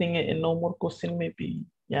I think no more question, maybe,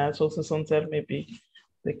 yeah, so session sir, maybe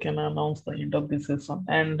they can announce the end of this session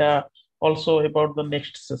and also about the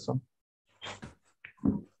next session.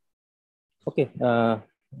 Okay,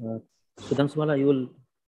 Sudhamsumala, you will.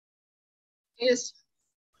 Yes.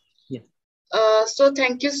 Yeah. So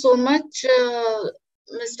thank you so much,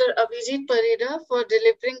 Mr. Abhijit Parida, for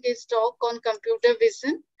delivering his talk on computer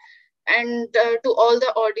vision, and to all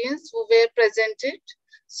the audience who were presented.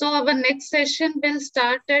 So our next session will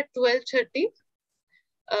start at 12:30.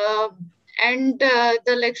 And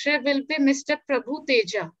the lecturer will be Mr. Prabhu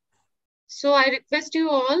Teja. So I request you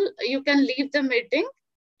all, you can leave the meeting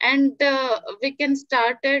and we can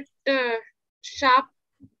start at sharp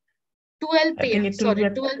 12 p.m. Sorry,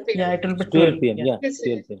 12 p.m. Yeah, it will be 12 p.m. Yeah, yes,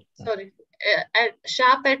 12 p.m. Sorry, at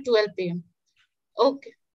sharp at 12 p.m.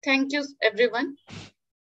 Okay. Thank you, everyone.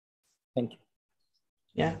 Thank you.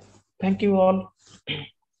 Yeah. Thank you all.